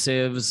teams are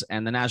sieves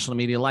and the national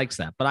media likes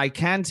that. But I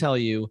can tell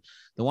you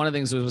that one of the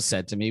things that was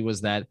said to me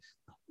was that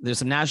there's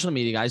some national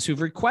media guys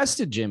who've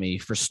requested Jimmy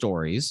for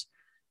stories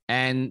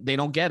and they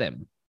don't get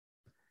him.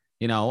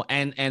 That's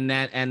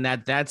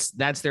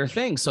their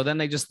thing. So then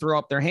they just throw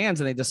up their hands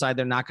and they decide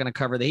they're not going to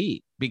cover the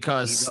Heat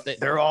because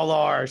they're all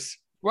ours.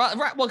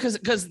 Right. Well,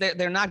 because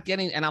they're not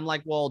getting, and I'm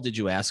like, well, did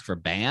you ask for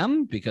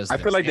Bam? Because I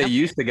feel like they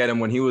used to get him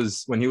when he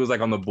was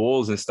like on the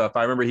Bulls and stuff.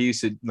 I remember he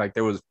used to like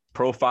there was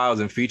profiles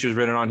and features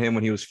written on him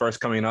when he was first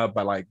coming up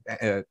by like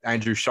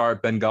Andrew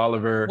Sharp, Ben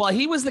Golliver. Well,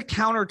 he was the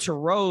counter to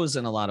Rose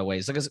in a lot of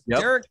ways because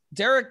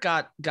Derek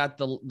got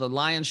the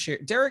lion's share.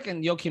 Derek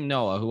and Joakim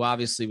Noah, who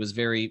obviously was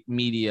very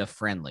media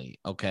friendly.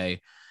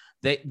 Okay.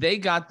 They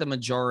got the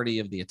majority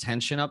of the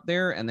attention up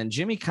there. And then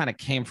Jimmy kind of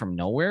came from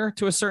nowhere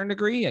to a certain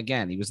degree.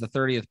 Again, he was the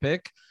 30th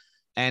pick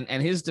and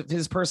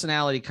his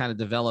personality kind of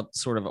developed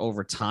sort of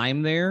over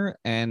time there.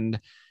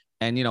 And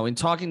in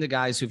talking to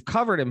guys who've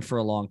covered him for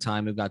a long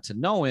time, who got to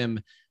know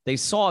him, they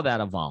saw that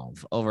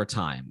evolve over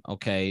time.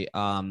 Okay.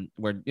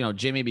 Where,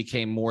 Jimmy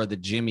became more the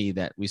Jimmy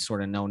that we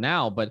sort of know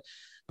now, but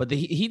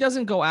he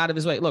doesn't go out of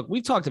his way. Look,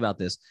 we've talked about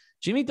this.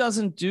 Jimmy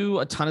doesn't do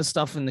a ton of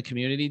stuff in the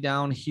community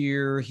down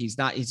here.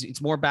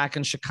 It's more back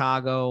in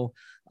Chicago.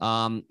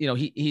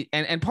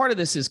 And part of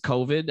this is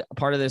COVID.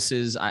 Part of this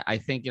is, I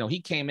think,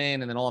 he came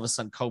in and then all of a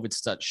sudden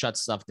COVID shut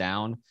stuff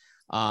down.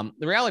 The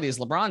reality is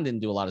LeBron didn't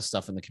do a lot of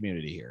stuff in the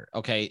community here.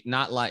 Okay.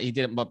 Not like he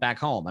did it, but back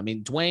home. I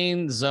mean,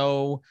 Dwayne,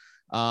 Zoe,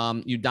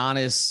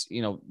 Udonis,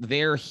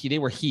 they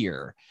were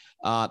here.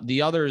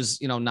 The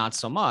others, not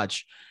so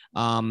much.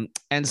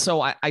 And so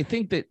I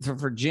think that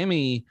for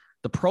Jimmy,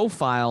 the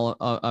profile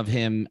of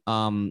him,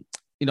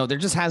 there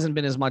just hasn't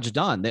been as much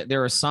done.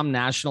 There are some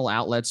national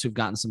outlets who've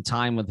gotten some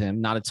time with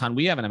him, not a ton.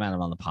 We haven't had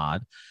him on the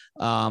pod,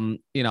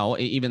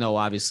 even though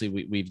obviously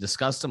we've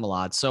discussed him a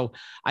lot. So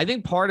I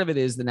think part of it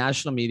is the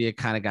national media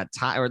kind of got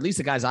tired, or at least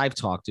the guys I've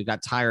talked to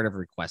got tired of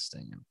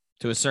requesting him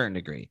to a certain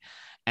degree.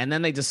 And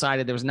then they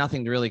decided there was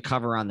nothing to really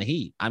cover on the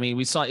Heat. I mean,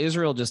 we saw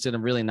Israel just did a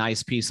really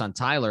nice piece on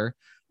Tyler.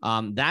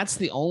 That's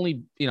the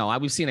only,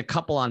 we've seen a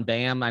couple on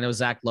Bam. I know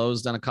Zach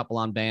Lowe's done a couple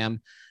on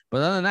Bam. But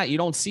other than that, you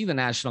don't see the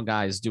national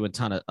guys do a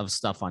ton of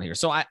stuff on here.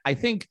 So I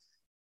think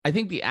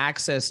the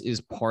access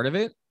is part of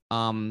it,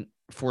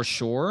 for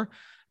sure.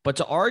 But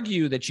to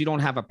argue that you don't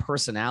have a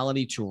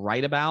personality to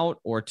write about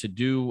or to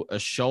do a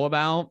show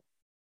about,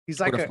 he's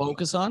like to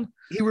focus on.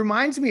 He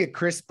reminds me of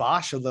Chris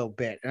Bosh a little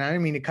bit. And I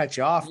didn't mean to cut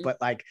you off, but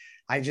like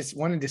I just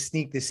wanted to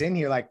sneak this in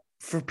here. Like,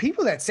 for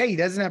people that say he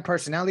doesn't have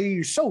personality,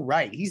 you're so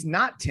right. He's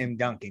not Tim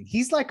Duncan.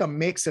 He's like a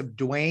mix of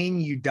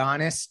Dwayne,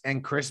 Udonis,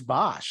 and Chris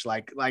Bosh.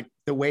 Like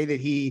the way that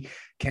he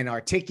can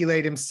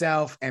articulate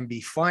himself and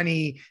be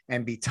funny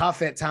and be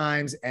tough at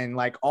times and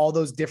like wear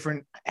those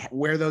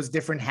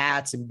different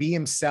hats and be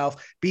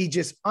himself, be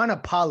just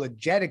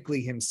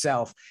unapologetically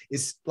himself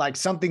is like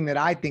something that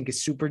I think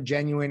is super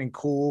genuine and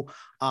cool.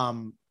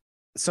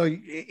 So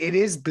it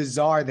is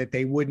bizarre that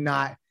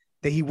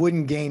he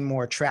wouldn't gain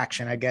more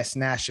traction, I guess,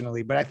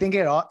 nationally. But I think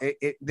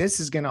this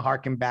is going to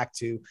harken back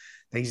to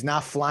that he's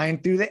not flying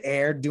through the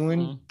air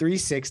doing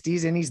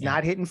 360s and he's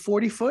not hitting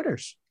 40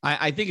 footers.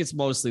 I think it's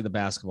mostly the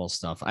basketball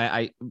stuff.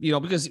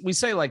 Because we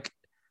say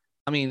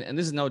and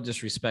this is no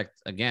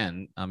disrespect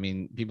again. I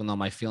mean, people know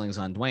my feelings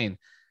on Dwayne.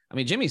 I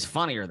mean, Jimmy's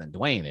funnier than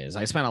Dwayne is.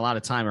 I spent a lot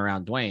of time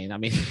around Dwayne. I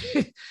mean,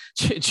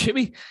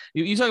 Jimmy,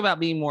 you talk about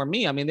being more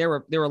me. I mean, there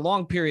were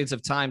long periods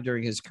of time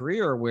during his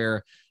career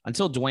where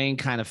until Dwayne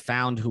kind of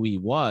found who he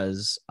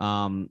was,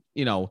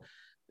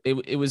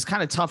 it was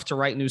kind of tough to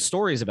write new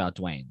stories about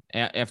Dwayne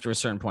after a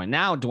certain point.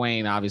 Now,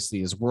 Dwayne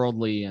obviously is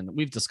worldly, and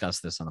we've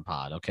discussed this on the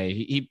pod. Okay.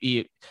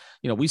 He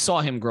we saw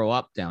him grow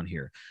up down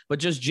here, but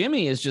just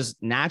Jimmy is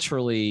just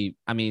naturally,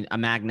 a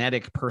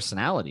magnetic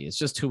personality. It's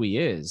just who he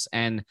is.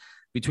 And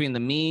between the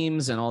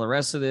memes and all the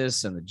rest of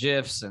this and the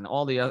GIFs and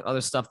all the other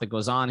stuff that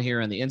goes on here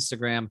and the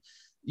Instagram,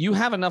 you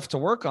have enough to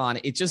work on.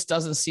 It just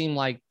doesn't seem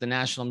like the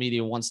national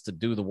media wants to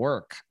do the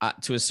work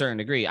to a certain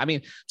degree. I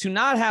mean, to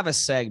not have a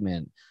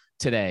segment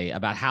today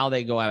about how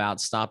they go about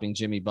stopping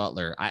Jimmy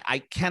Butler, I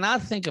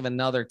cannot think of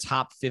another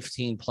top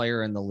 15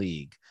 player in the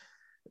league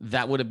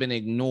that would have been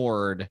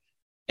ignored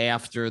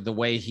after the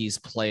way he's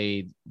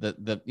played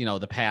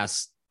the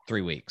past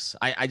 3 weeks.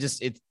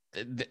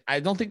 I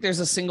don't think there's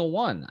a single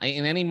one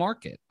in any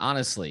market,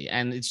 honestly.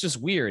 And it's just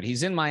weird.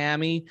 He's in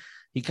Miami.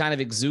 He kind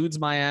of exudes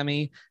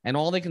Miami, and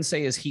all they can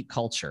say is Heat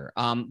culture.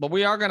 But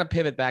we are going to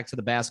pivot back to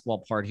the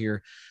basketball part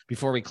here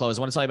before we close.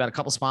 I want to tell you about a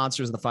couple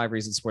sponsors of the 5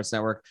 Reasons Sports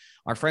Network.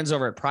 Our friends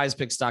over at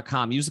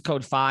prizepicks.com. Use the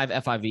code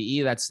 5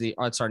 FIVE.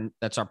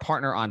 That's our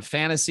partner on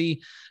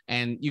fantasy,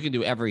 and you can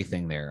do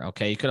everything there.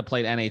 Okay. You could have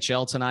played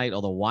NHL tonight,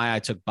 although why I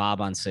took Bob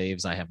on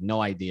saves, I have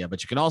no idea.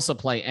 But you can also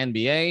play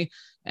NBA,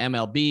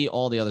 MLB,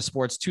 all the other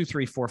sports, 2,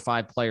 3, 4,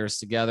 5 players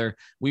together.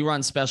 We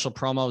run special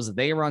promos.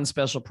 They run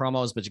special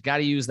promos, but you got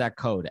to use that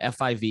code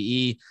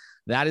FIVE.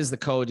 That is the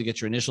code to get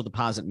your initial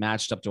deposit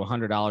matched up to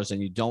 $100,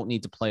 and you don't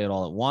need to play it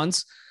all at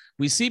once.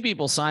 We see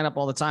people sign up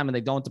all the time and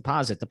they don't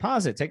deposit.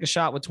 Take a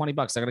shot with $20.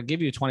 They're going to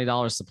give you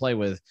 $20 to play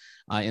with.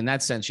 In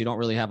that sense, you don't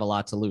really have a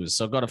lot to lose.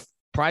 So go to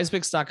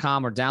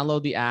prizepicks.com or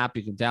download the app.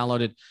 You can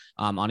download it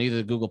on either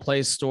the Google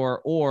Play Store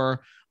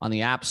or on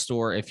the App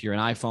Store if you're an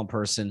iPhone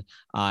person,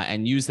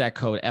 and use that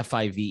code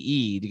FIVE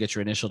to get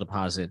your initial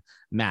deposit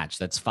match.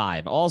 That's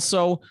 5.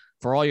 Also,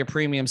 for all your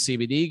premium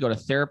CBD, go to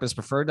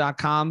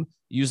therapistpreferred.com.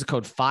 Use the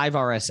code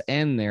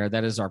 5RSN there.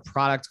 That is our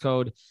product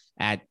code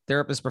at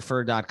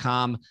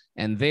therapistpreferred.com.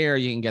 And there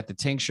you can get the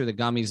tincture, the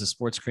gummies, the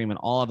sports cream, and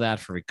all of that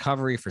for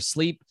recovery, for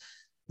sleep.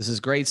 This is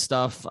great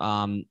stuff.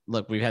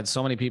 Look, we've had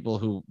so many people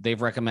who they've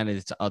recommended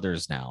it to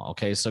others now.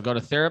 Okay, so go to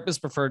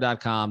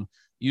therapistpreferred.com.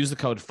 Use the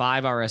code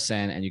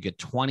 5RSN and you get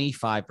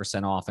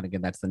 25% off. And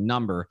again, that's the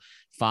number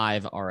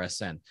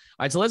 5RSN. All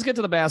right, so let's get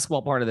to the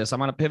basketball part of this. I'm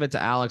going to pivot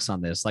to Alex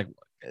on this. Like,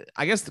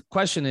 I guess the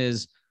question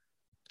is,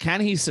 can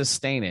he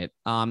sustain it?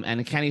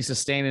 And can he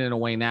sustain it in a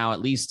way now,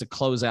 at least to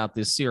close out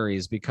this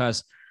series?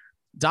 Because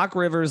Doc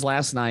Rivers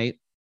last night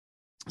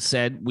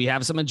said, we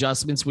have some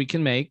adjustments we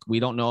can make. We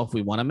don't know if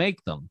we want to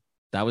make them.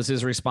 That was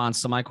his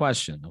response to my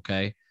question.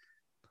 Okay.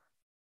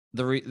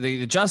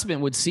 The adjustment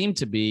would seem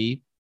to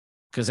be,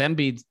 because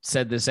Embiid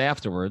said this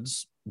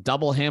afterwards,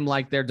 double him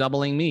like they're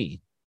doubling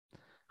me.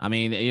 I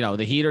mean,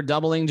 the Heat are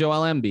doubling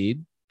Joel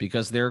Embiid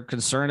because they're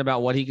concerned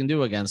about what he can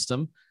do against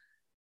them.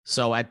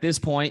 So at this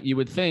point, you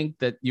would think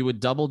that you would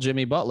double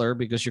Jimmy Butler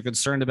because you're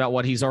concerned about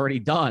what he's already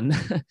done.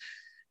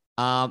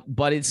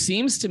 But it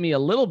seems to me a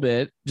little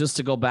bit, just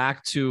to go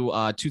back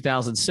to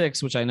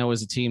 2006, which I know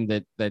is a team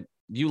that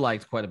you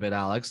liked quite a bit,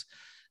 Alex.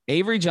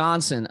 Avery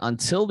Johnson,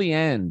 until the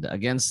end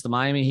against the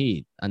Miami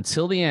Heat,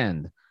 until the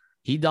end,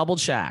 he doubled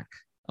Shaq.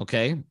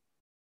 Okay.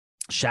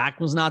 Shaq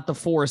was not the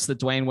force that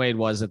Dwayne Wade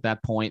was at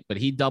that point, but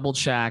he doubled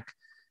Shaq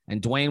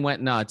and Dwayne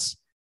went nuts.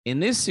 In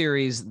this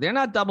series, they're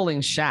not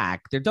doubling Shaq.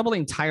 They're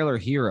doubling Tyler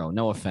Hero.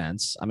 No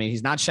offense. I mean,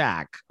 he's not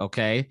Shaq.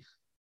 Okay.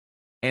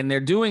 And they're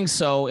doing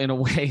so in a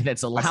way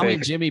that's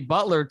allowing Jimmy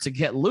Butler to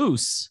get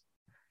loose.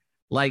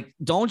 Like,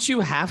 don't you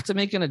have to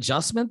make an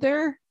adjustment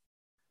there?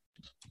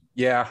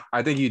 Yeah,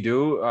 I think you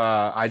do.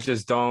 I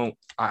just don't.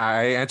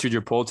 I answered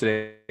your poll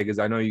today because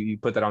I know you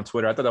put that on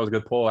Twitter. I thought that was a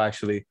good poll,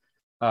 actually.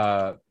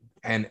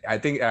 And I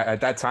think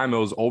at that time it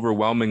was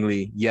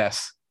overwhelmingly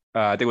yes.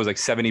 I think it was like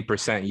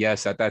 70%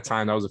 yes at that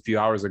time. That was a few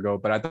hours ago.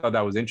 But I thought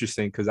that was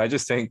interesting because I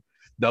just think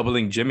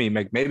doubling Jimmy,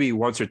 maybe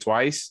once or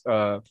twice.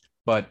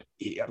 But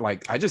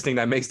like, I just think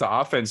that makes the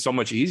offense so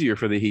much easier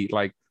for the Heat.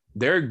 Like,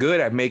 they're good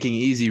at making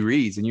easy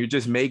reads, and you're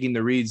just making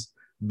the reads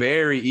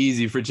very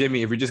easy for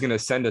Jimmy if you're just going to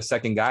send a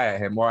second guy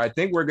at him. Or I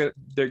think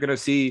they're going to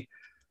see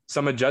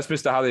some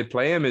adjustments to how they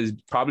play him, is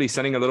probably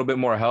sending a little bit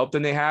more help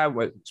than they have,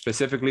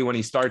 specifically when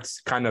he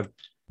starts kind of,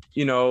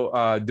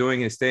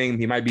 doing his thing.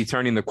 He might be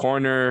turning the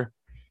corner,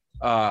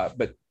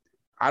 but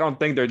I don't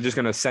think they're just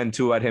going to send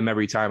 2 at him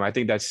every time. I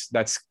think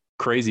that's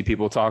crazy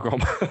people talk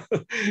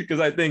because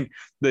I think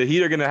the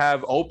Heat are going to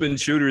have open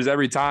shooters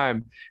every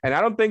time. And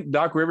I don't think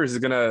Doc Rivers is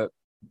going to,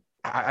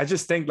 I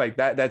just think like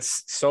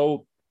that's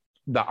so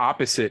the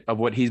opposite of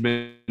what he's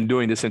been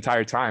doing this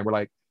entire time. We're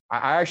like,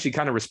 I actually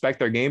kind of respect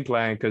their game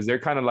plan because they're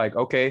kind of like,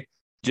 okay,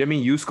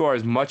 Jimmy, you score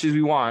as much as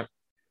we want,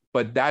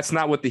 but that's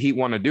not what the Heat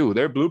want to do.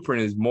 Their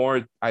blueprint is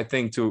more, I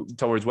think,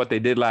 towards what they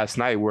did last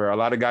night, where a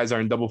lot of guys are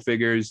in double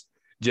figures.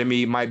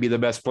 Jimmy might be the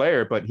best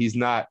player, but he's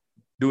not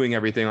doing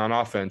everything on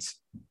offense.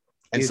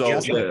 And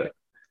so,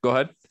 go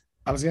ahead.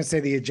 I was going to say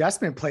the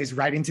adjustment plays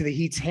right into the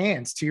Heat's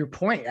hands, to your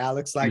point,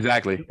 Alex. Like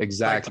exactly.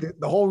 Like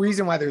the whole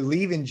reason why they're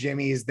leaving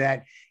Jimmy is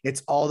that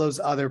it's all those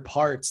other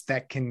parts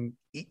that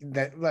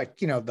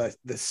the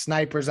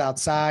snipers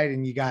outside,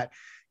 and you got,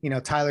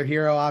 Tyler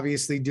Hero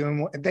obviously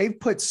doing. They've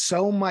put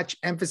so much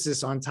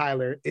emphasis on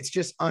Tyler. It's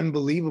just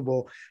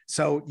unbelievable.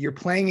 So you're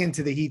playing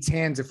into the Heat's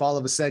hands if all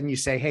of a sudden you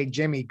say, hey,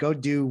 Jimmy, go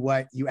do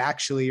what you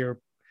actually are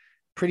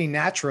pretty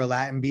natural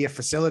at and be a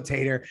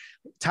facilitator.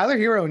 Tyler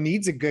Hero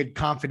needs a good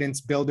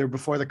confidence builder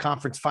before the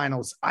conference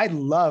finals. I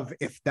love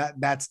if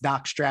that's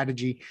Doc's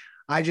strategy.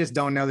 I just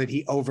don't know that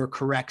he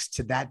overcorrects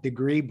to that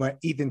degree. But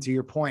Ethan, to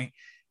your point,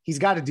 he's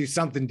got to do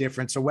something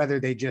different. So whether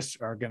they just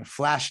are going to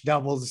flash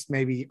doubles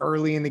maybe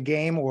early in the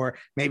game, or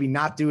maybe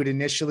not do it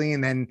initially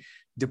and then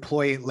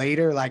deploy it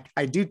later. Like,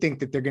 I do think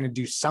that they're going to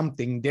do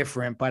something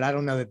different, but I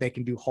don't know that they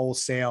can do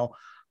wholesale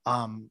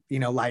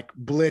like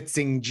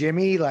blitzing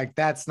Jimmy. Like,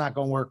 that's not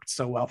going to work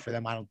so well for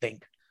them, I don't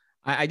think.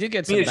 I did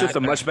get to some. me, it's just a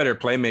much better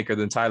playmaker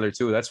than Tyler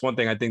too. That's one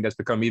thing I think that's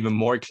become even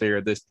more clear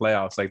this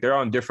playoffs. Like they're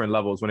on different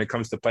levels when it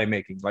comes to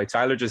playmaking. Like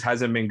Tyler just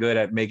hasn't been good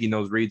at making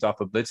those reads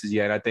off of blitzes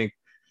yet. And I think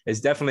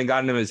it's definitely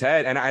gotten in his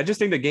head. And I just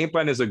think the game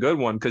plan is a good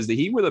one because the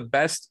Heat were the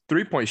best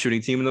 3-point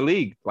shooting team in the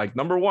league, like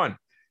number one.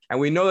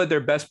 And we know that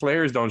their best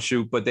players don't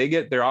shoot, but they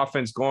get their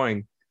offense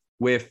going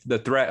with the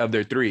threat of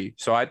their three.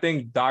 So I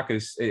think Doc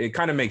it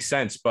kind of makes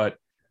sense, but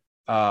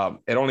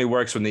it only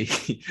works when the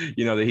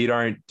Heat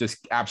aren't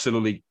just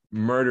absolutely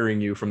murdering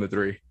you from the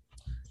three.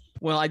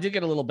 Well, I did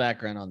get a little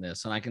background on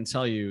this, and I can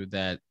tell you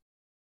that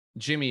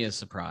Jimmy is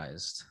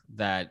surprised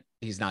that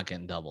he's not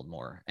getting doubled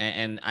more.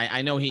 And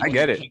I know I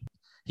get it.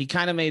 He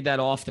kind of made that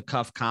off the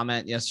cuff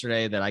comment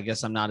yesterday that I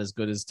guess I'm not as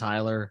good as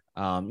Tyler,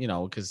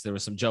 because there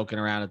was some joking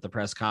around at the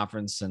press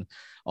conference and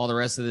all the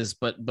rest of this,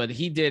 but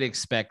he did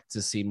expect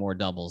to see more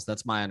doubles.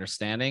 That's my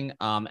understanding.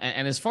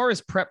 And as far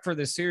as prep for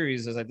this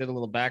series, as I did a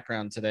little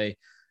background today,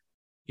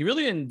 he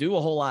really didn't do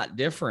a whole lot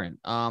different.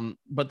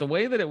 But the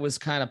way that it was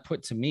kind of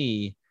put to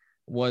me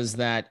was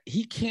that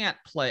he can't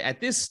play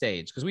at this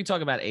stage, because we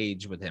talk about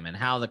age with him and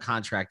how the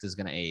contract is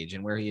going to age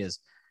and where he is.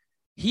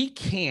 He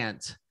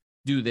can't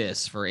do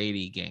this for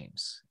 80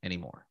 games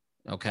anymore.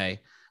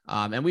 Okay.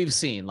 And we've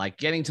seen like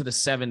getting to the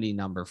 70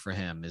 number for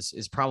him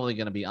is probably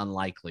going to be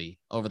unlikely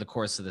over the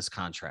course of this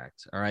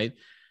contract. All right.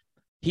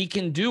 He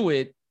can do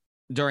it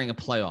during a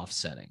playoff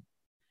setting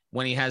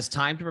when he has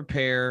time to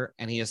prepare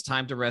and he has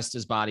time to rest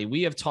his body.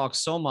 We have talked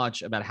so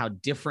much about how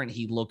different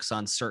he looks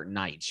on certain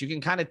nights. You can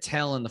kind of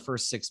tell in the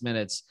first 6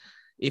 minutes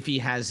if he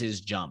has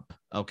his jump.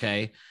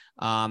 Okay.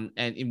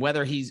 And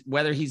whether he's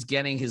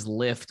getting his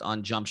lift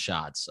on jump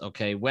shots,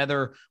 okay,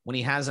 whether when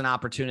he has an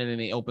opportunity in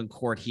the open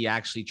court, he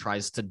actually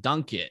tries to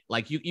dunk it.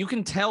 Like you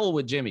can tell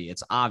with Jimmy,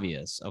 it's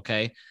obvious.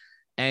 Okay.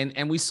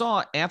 And we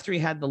saw after he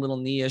had the little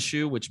knee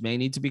issue, which may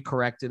need to be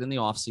corrected in the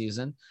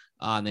offseason.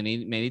 They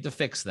may need to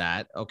fix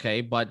that. Okay.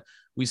 But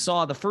we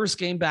saw the first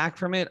game back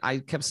from it. I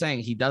kept saying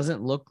he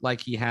doesn't look like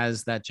he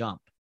has that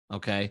jump.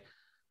 Okay.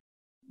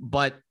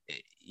 But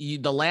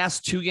the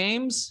last 2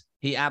 games,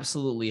 he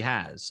absolutely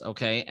has.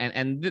 Okay.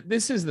 And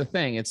this is the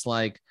thing. It's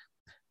like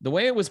the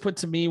way it was put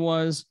to me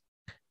was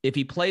if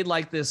he played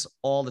like this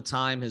all the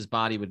time, his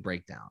body would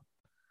break down.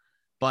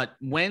 But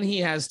when he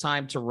has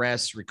time to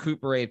rest,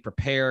 recuperate,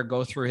 prepare,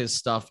 go through his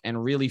stuff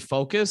and really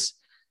focus,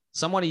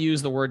 somebody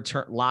used the word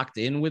locked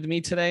in with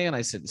me today. And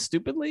I said,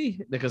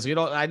 stupidly, because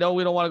I know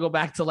we don't want to go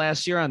back to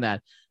last year on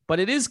that, but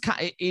it is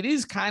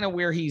kind of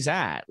where he's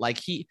at. Like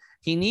he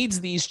needs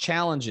these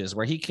challenges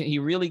where he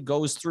really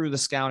goes through the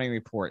scouting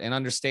report and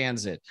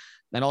understands it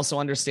and also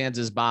understands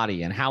his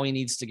body and how he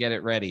needs to get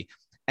it ready.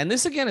 And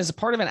this again is a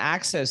part of an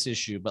access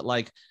issue, but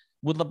like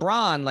with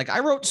LeBron, like I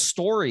wrote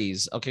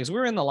stories. Okay. So we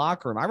were in the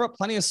locker room. I wrote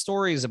plenty of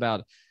stories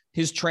about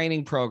his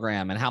training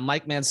program and how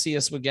Mike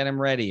Mancias would get him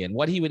ready and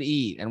what he would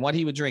eat and what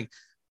he would drink.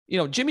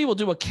 Jimmy will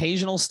do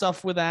occasional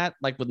stuff with that,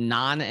 like with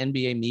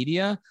non-NBA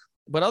media,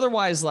 but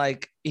otherwise,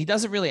 like he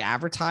doesn't really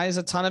advertise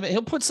a ton of it.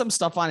 He'll put some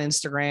stuff on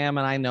Instagram and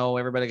I know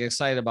everybody gets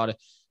excited about it,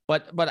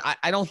 but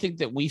I don't think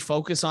that we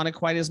focus on it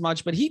quite as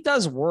much, but he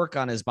does work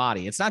on his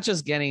body. It's not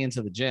just getting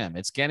into the gym.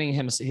 It's getting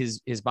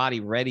his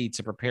body ready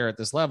to prepare at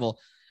this level.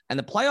 And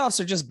the playoffs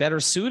are just better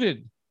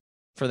suited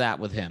for that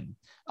with him,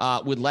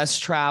 with less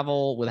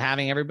travel, with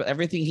having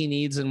everything he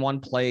needs in one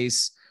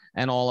place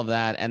and all of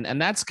that.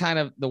 And that's kind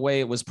of the way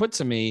it was put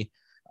to me.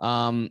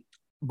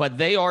 But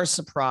they are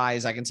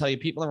surprised. I can tell you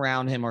people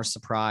around him are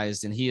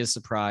surprised, and he is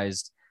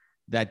surprised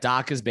that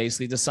Doc has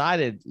basically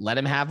decided, let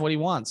him have what he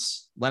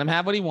wants. Let him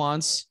have what he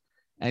wants,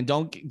 and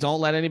don't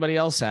let anybody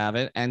else have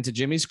it. And to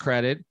Jimmy's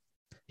credit,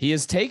 he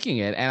is taking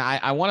it. And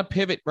I want to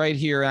pivot right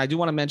here. And I do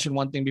want to mention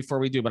one thing before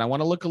we do, but I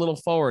want to look a little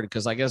forward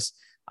because I guess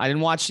I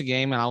didn't watch the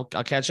game, and I'll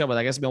catch up with.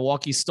 I guess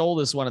Milwaukee stole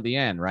this one at the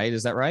end, right?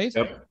 Is that right?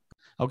 Yep.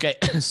 Okay,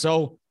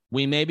 so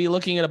we may be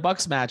looking at a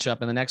Bucks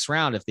matchup in the next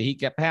round if the Heat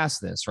get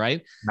past this,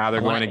 right? Now they're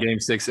going to Game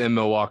 6 in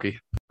Milwaukee.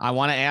 I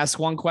want to ask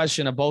one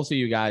question of both of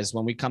you guys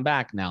when we come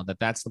back now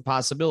that's the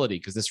possibility,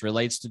 because this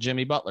relates to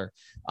Jimmy Butler.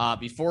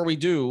 Before we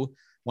do, I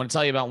want to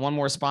tell you about one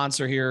more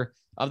sponsor here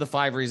of the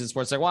 5 Reasons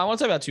Sports. Well, I want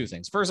to tell you about 2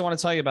 things. First, I want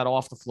to tell you about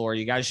Off the Floor.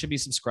 You guys should be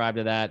subscribed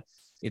to that.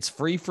 It's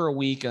free for a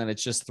week, and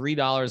it's just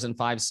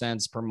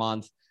 $3.05 per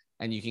month.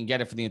 And you can get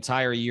it for the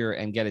entire year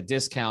and get a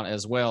discount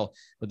as well.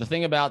 But the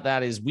thing about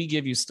that is we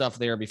give you stuff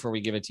there before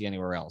we give it to you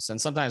anywhere else. And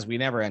sometimes we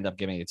never end up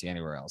giving it to you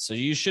anywhere else. So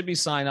you should be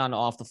signed on to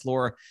Off the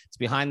Floor. It's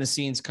behind the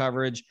scenes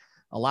coverage.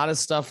 A lot of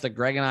stuff that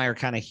Greg and I are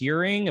kind of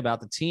hearing about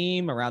the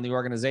team, around the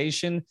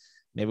organization.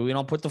 Maybe we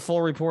don't put the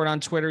full report on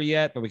Twitter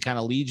yet, but we kind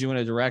of lead you in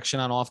a direction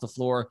on Off the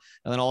Floor.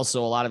 And then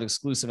also a lot of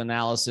exclusive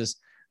analysis,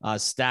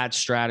 stats,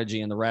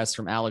 strategy, and the rest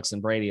from Alex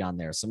and Brady on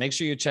there. So make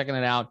sure you're checking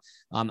it out.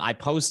 I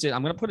posted,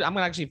 I'm going to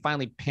actually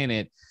finally pin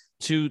it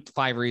to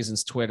 5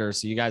 Reasons Twitter,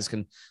 so you guys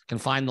can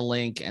find the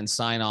link and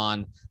sign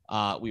on.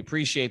 We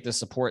appreciate the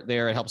support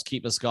there. It helps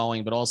keep us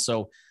going, but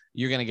also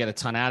you're going to get a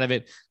ton out of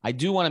it. I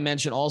do want to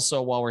mention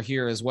also while we're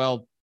here as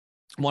well,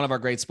 one of our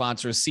great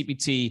sponsors,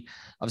 CPT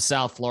of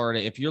South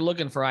Florida. If you're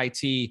looking for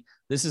IT,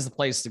 this is the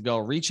place to go.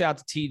 Reach out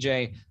to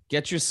TJ,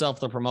 get yourself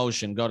the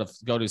promotion. Go to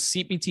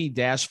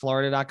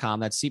cpt-florida.com.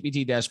 That's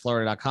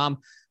cpt-florida.com,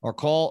 or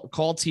call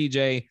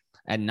TJ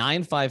at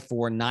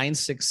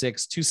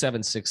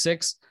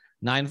 954-966-2766,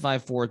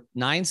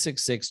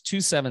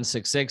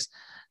 954-966-2766.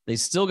 They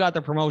still got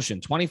the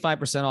promotion,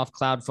 25% off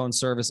cloud phone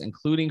service,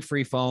 including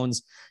free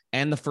phones,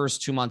 and the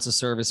first 2 months of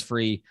service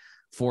free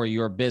for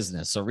your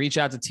business. So reach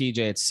out to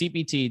TJ at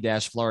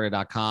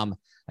cpt-florida.com.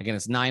 Again,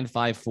 it's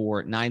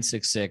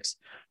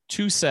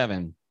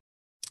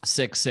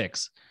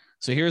 954-966-2766.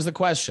 So here's the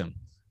question.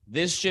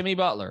 This Jimmy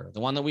Butler,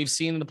 the one that we've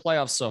seen in the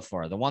playoffs so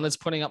far, the one that's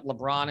putting up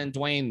LeBron and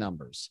Dwayne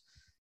numbers,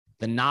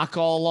 the knock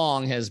all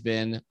along has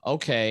been,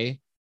 okay,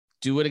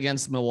 do it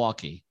against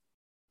Milwaukee,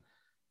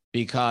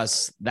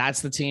 because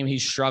that's the team he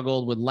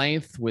struggled with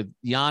length with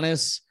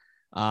Giannis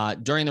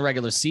during the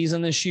regular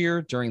season this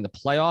year, during the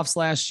playoffs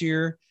last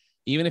year.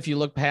 Even if you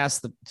look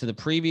past to the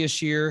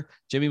previous year,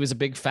 Jimmy was a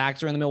big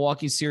factor in the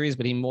Milwaukee series,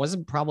 but he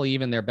wasn't probably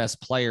even their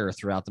best player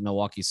throughout the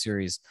Milwaukee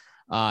series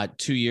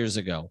 2 years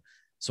ago.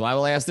 So I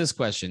will ask this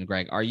question,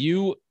 Greg. Are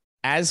you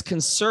as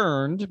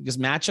concerned, because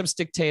matchups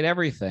dictate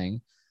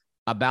everything,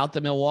 about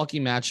the Milwaukee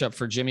matchup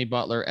for Jimmy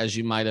Butler as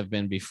you might have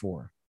been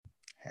before?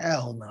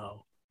 Hell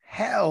no.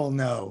 Hell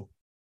no.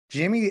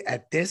 Jimmy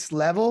at this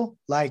level,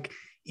 like,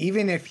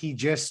 even if he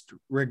just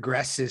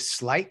regresses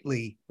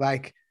slightly,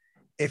 like,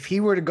 if he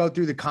were to go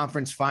through the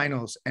conference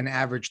finals and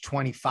average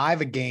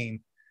 25 a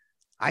game,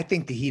 I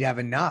think that he'd have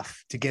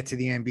enough to get to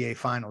the NBA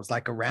finals,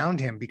 like, around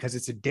him, because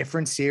it's a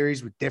different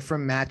series with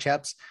different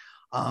matchups.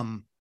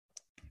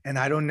 And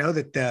I don't know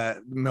that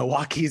the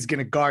Milwaukee is going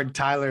to guard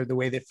Tyler the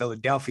way that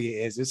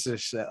Philadelphia is. This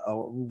is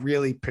a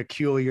really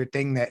peculiar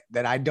thing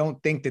that I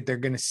don't think that they're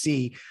going to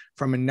see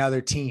from another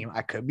team.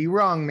 I could be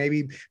wrong.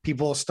 Maybe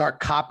people will start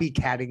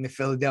copycatting the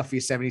Philadelphia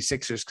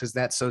 76ers because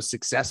that's so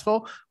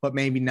successful, but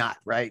maybe not,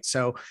 right?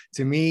 So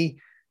to me,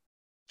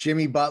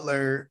 Jimmy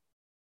Butler,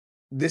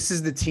 this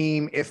is the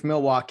team. If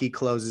Milwaukee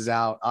closes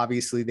out,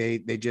 obviously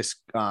they just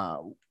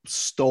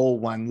stole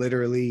one.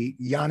 Literally,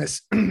 Giannis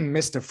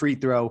missed a free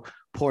throw.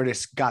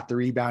 Portis got the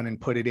rebound and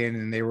put it in,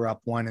 and they were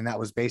up one, and that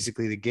was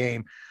basically the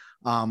game.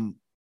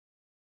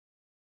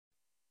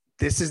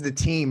 This is the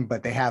team,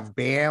 but they have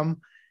Bam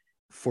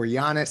for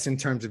Giannis in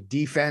terms of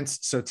defense.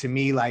 So to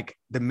me, like,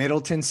 the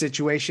Middleton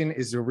situation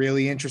is a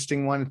really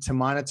interesting one to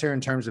monitor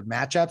in terms of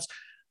matchups.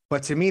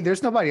 But to me,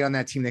 there's nobody on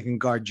that team that can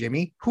guard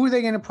Jimmy. Who are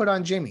they going to put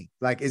on Jimmy?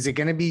 Like, is it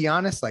going to be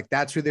Giannis? Like,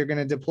 that's who they're going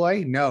to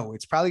deploy? No,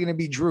 it's probably going to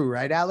be Drew,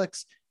 right,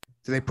 Alex?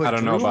 Do they put I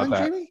don't Drew know about on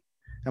that. Jimmy?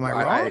 Am I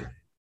wrong?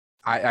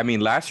 I mean,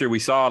 last year we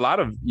saw a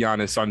lot of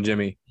Giannis on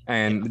Jimmy,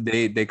 and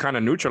they kind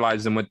of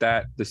neutralized him with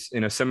that,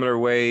 in a similar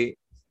way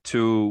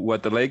to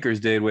what the Lakers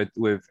did with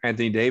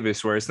Anthony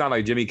Davis, where it's not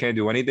like Jimmy can't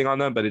do anything on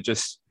them, but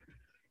it's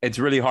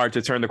really hard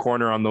to turn the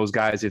corner on those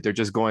guys if they're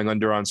just going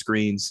under on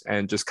screens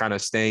and just kind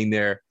of staying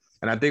there.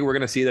 And I think we're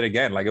going to see that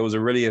again. Like, it was a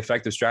really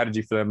effective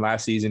strategy for them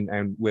last season,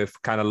 and with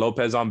kind of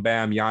Lopez on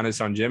Bam,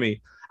 Giannis on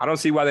Jimmy, I don't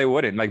see why they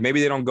wouldn't. Like, maybe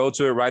they don't go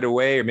to it right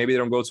away, or maybe they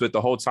don't go to it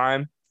the whole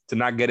time to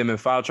not get him in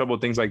foul trouble,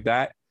 things like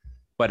that.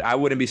 But I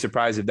wouldn't be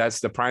surprised if that's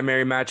the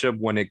primary matchup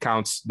when it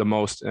counts the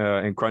most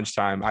in crunch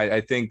time.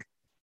 I think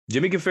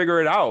Jimmy can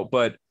figure it out,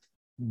 but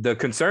the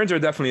concerns are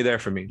definitely there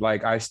for me.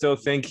 Like, I still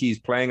think he's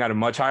playing at a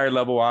much higher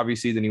level,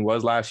 obviously, than he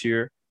was last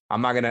year.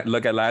 I'm not going to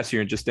look at last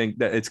year and just think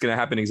that it's going to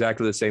happen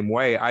exactly the same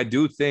way. I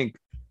do think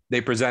they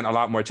present a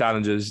lot more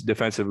challenges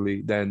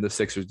defensively than the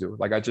Sixers do.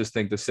 Like, I just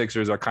think the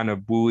Sixers are kind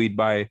of buoyed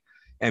by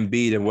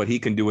Embiid and what he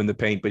can do in the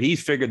paint, but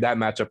he's figured that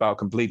matchup out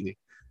completely.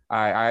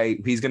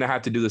 He's going to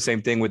have to do the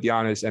same thing with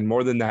Giannis. And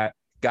more than that,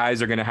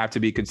 guys are going to have to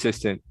be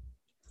consistent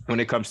when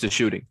it comes to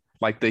shooting.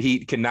 Like, the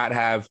Heat cannot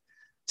have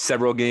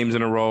several games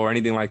in a row or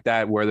anything like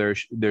that where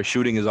their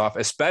shooting is off,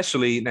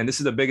 especially, and this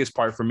is the biggest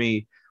part for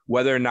me,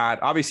 whether or not,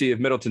 obviously if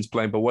Middleton's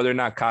playing, but whether or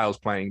not Kyle's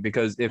playing,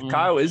 because if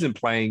Kyle isn't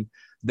playing,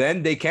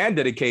 then they can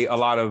dedicate a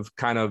lot of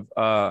kind of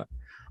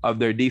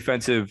their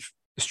defensive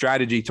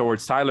strategy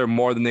towards Tyler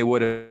more than they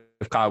would have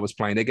if Kyle was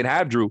playing. They can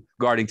have Drew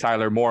guarding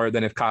Tyler more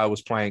than if Kyle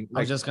was playing.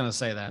 I was just going to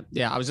say that.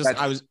 Yeah, I was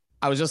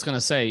just going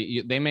to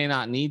say they may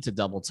not need to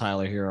double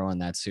Tyler Hero in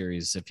that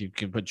series if you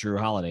can put Drew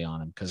Holiday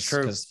on him, because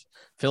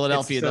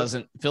Philadelphia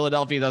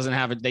doesn't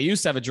have it. They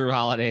used to have a Drew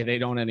Holiday. They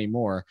don't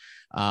anymore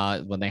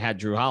when they had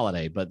Drew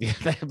Holiday. But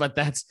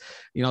that's,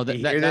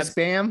 that's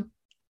Bam.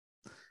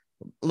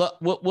 Look,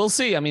 we'll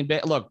see. I mean,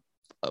 look,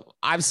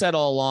 I've said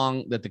all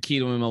along that the key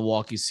to a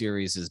Milwaukee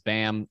series is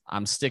Bam.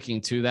 I'm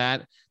sticking to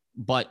that.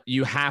 But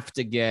you have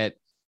to get,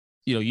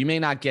 you may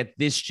not get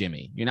this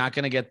Jimmy. You're not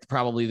going to get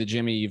probably the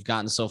Jimmy you've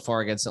gotten so far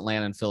against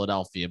Atlanta and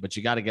Philadelphia, but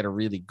you got to get a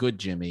really good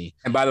Jimmy.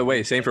 And by the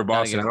way, same for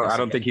Boston. I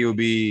don't think he will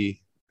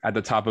be at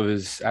the top of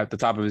his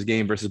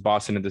game versus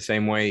Boston in the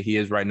same way he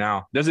is right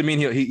now. Doesn't mean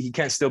he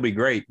can't still be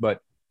great, but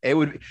it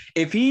would,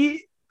 if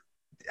he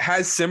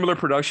has similar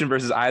production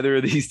versus either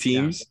of these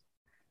teams,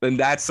 then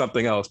that's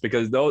something else,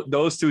 because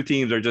those two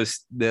teams are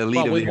just the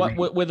elite.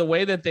 With the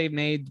way that they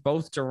made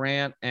both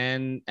Durant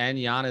and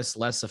Giannis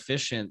less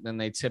efficient than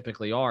they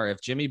typically are,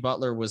 if Jimmy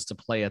Butler was to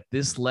play at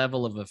this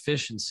level of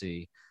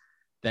efficiency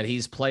that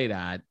he's played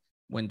at,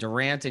 when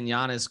Durant and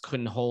Giannis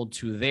couldn't hold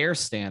to their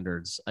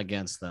standards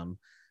against them,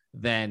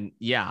 then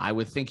yeah, I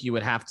would think you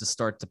would have to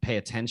start to pay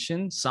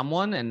attention,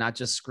 someone, and not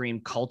just scream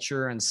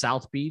culture and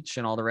South Beach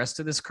and all the rest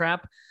of this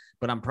crap.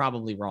 But I'm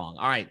probably wrong.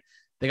 All right.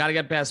 They got to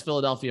get past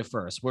Philadelphia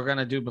first. We're going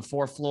to do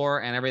Before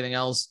Floor and everything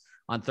else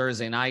on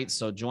Thursday night.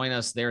 So join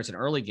us there. It's an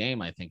early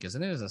game, I think,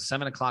 isn't it? It's a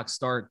 7:00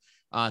 start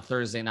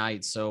Thursday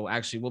night. So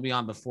actually, we'll be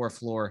on Before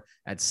Floor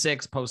at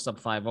 6, post up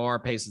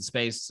 5R, pace and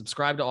space.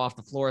 Subscribe to Off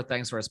the Floor.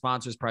 Thanks to our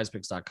sponsors,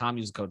 prizepicks.com.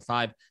 Use the code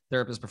 5,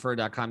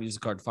 therapistpreferred.com. Use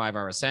the code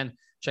 5RSN.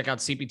 Check out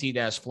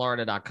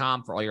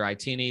cpt-florida.com for all your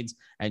IT needs,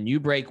 and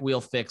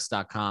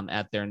youbreakwheelfix.com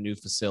at their new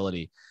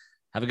facility.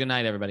 Have a good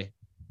night, everybody.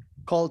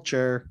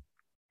 Culture.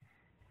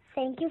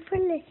 Thank you for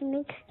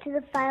listening to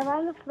the 5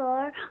 on the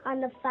Floor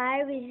on the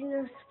 5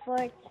 Regional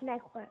Sports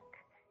Network.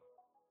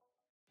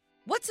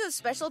 What's so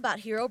special about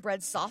Hero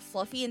Bread's soft,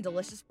 fluffy, and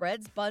delicious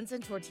breads, buns,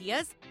 and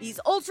tortillas? These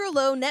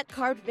ultra-low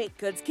net-carb baked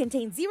goods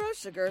contain 0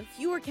 sugar,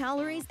 fewer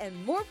calories,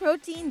 and more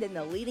protein than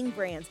the leading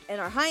brands,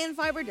 and are high in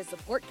fiber to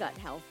support gut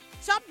health.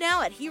 Shop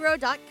now at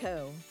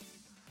Hero.co.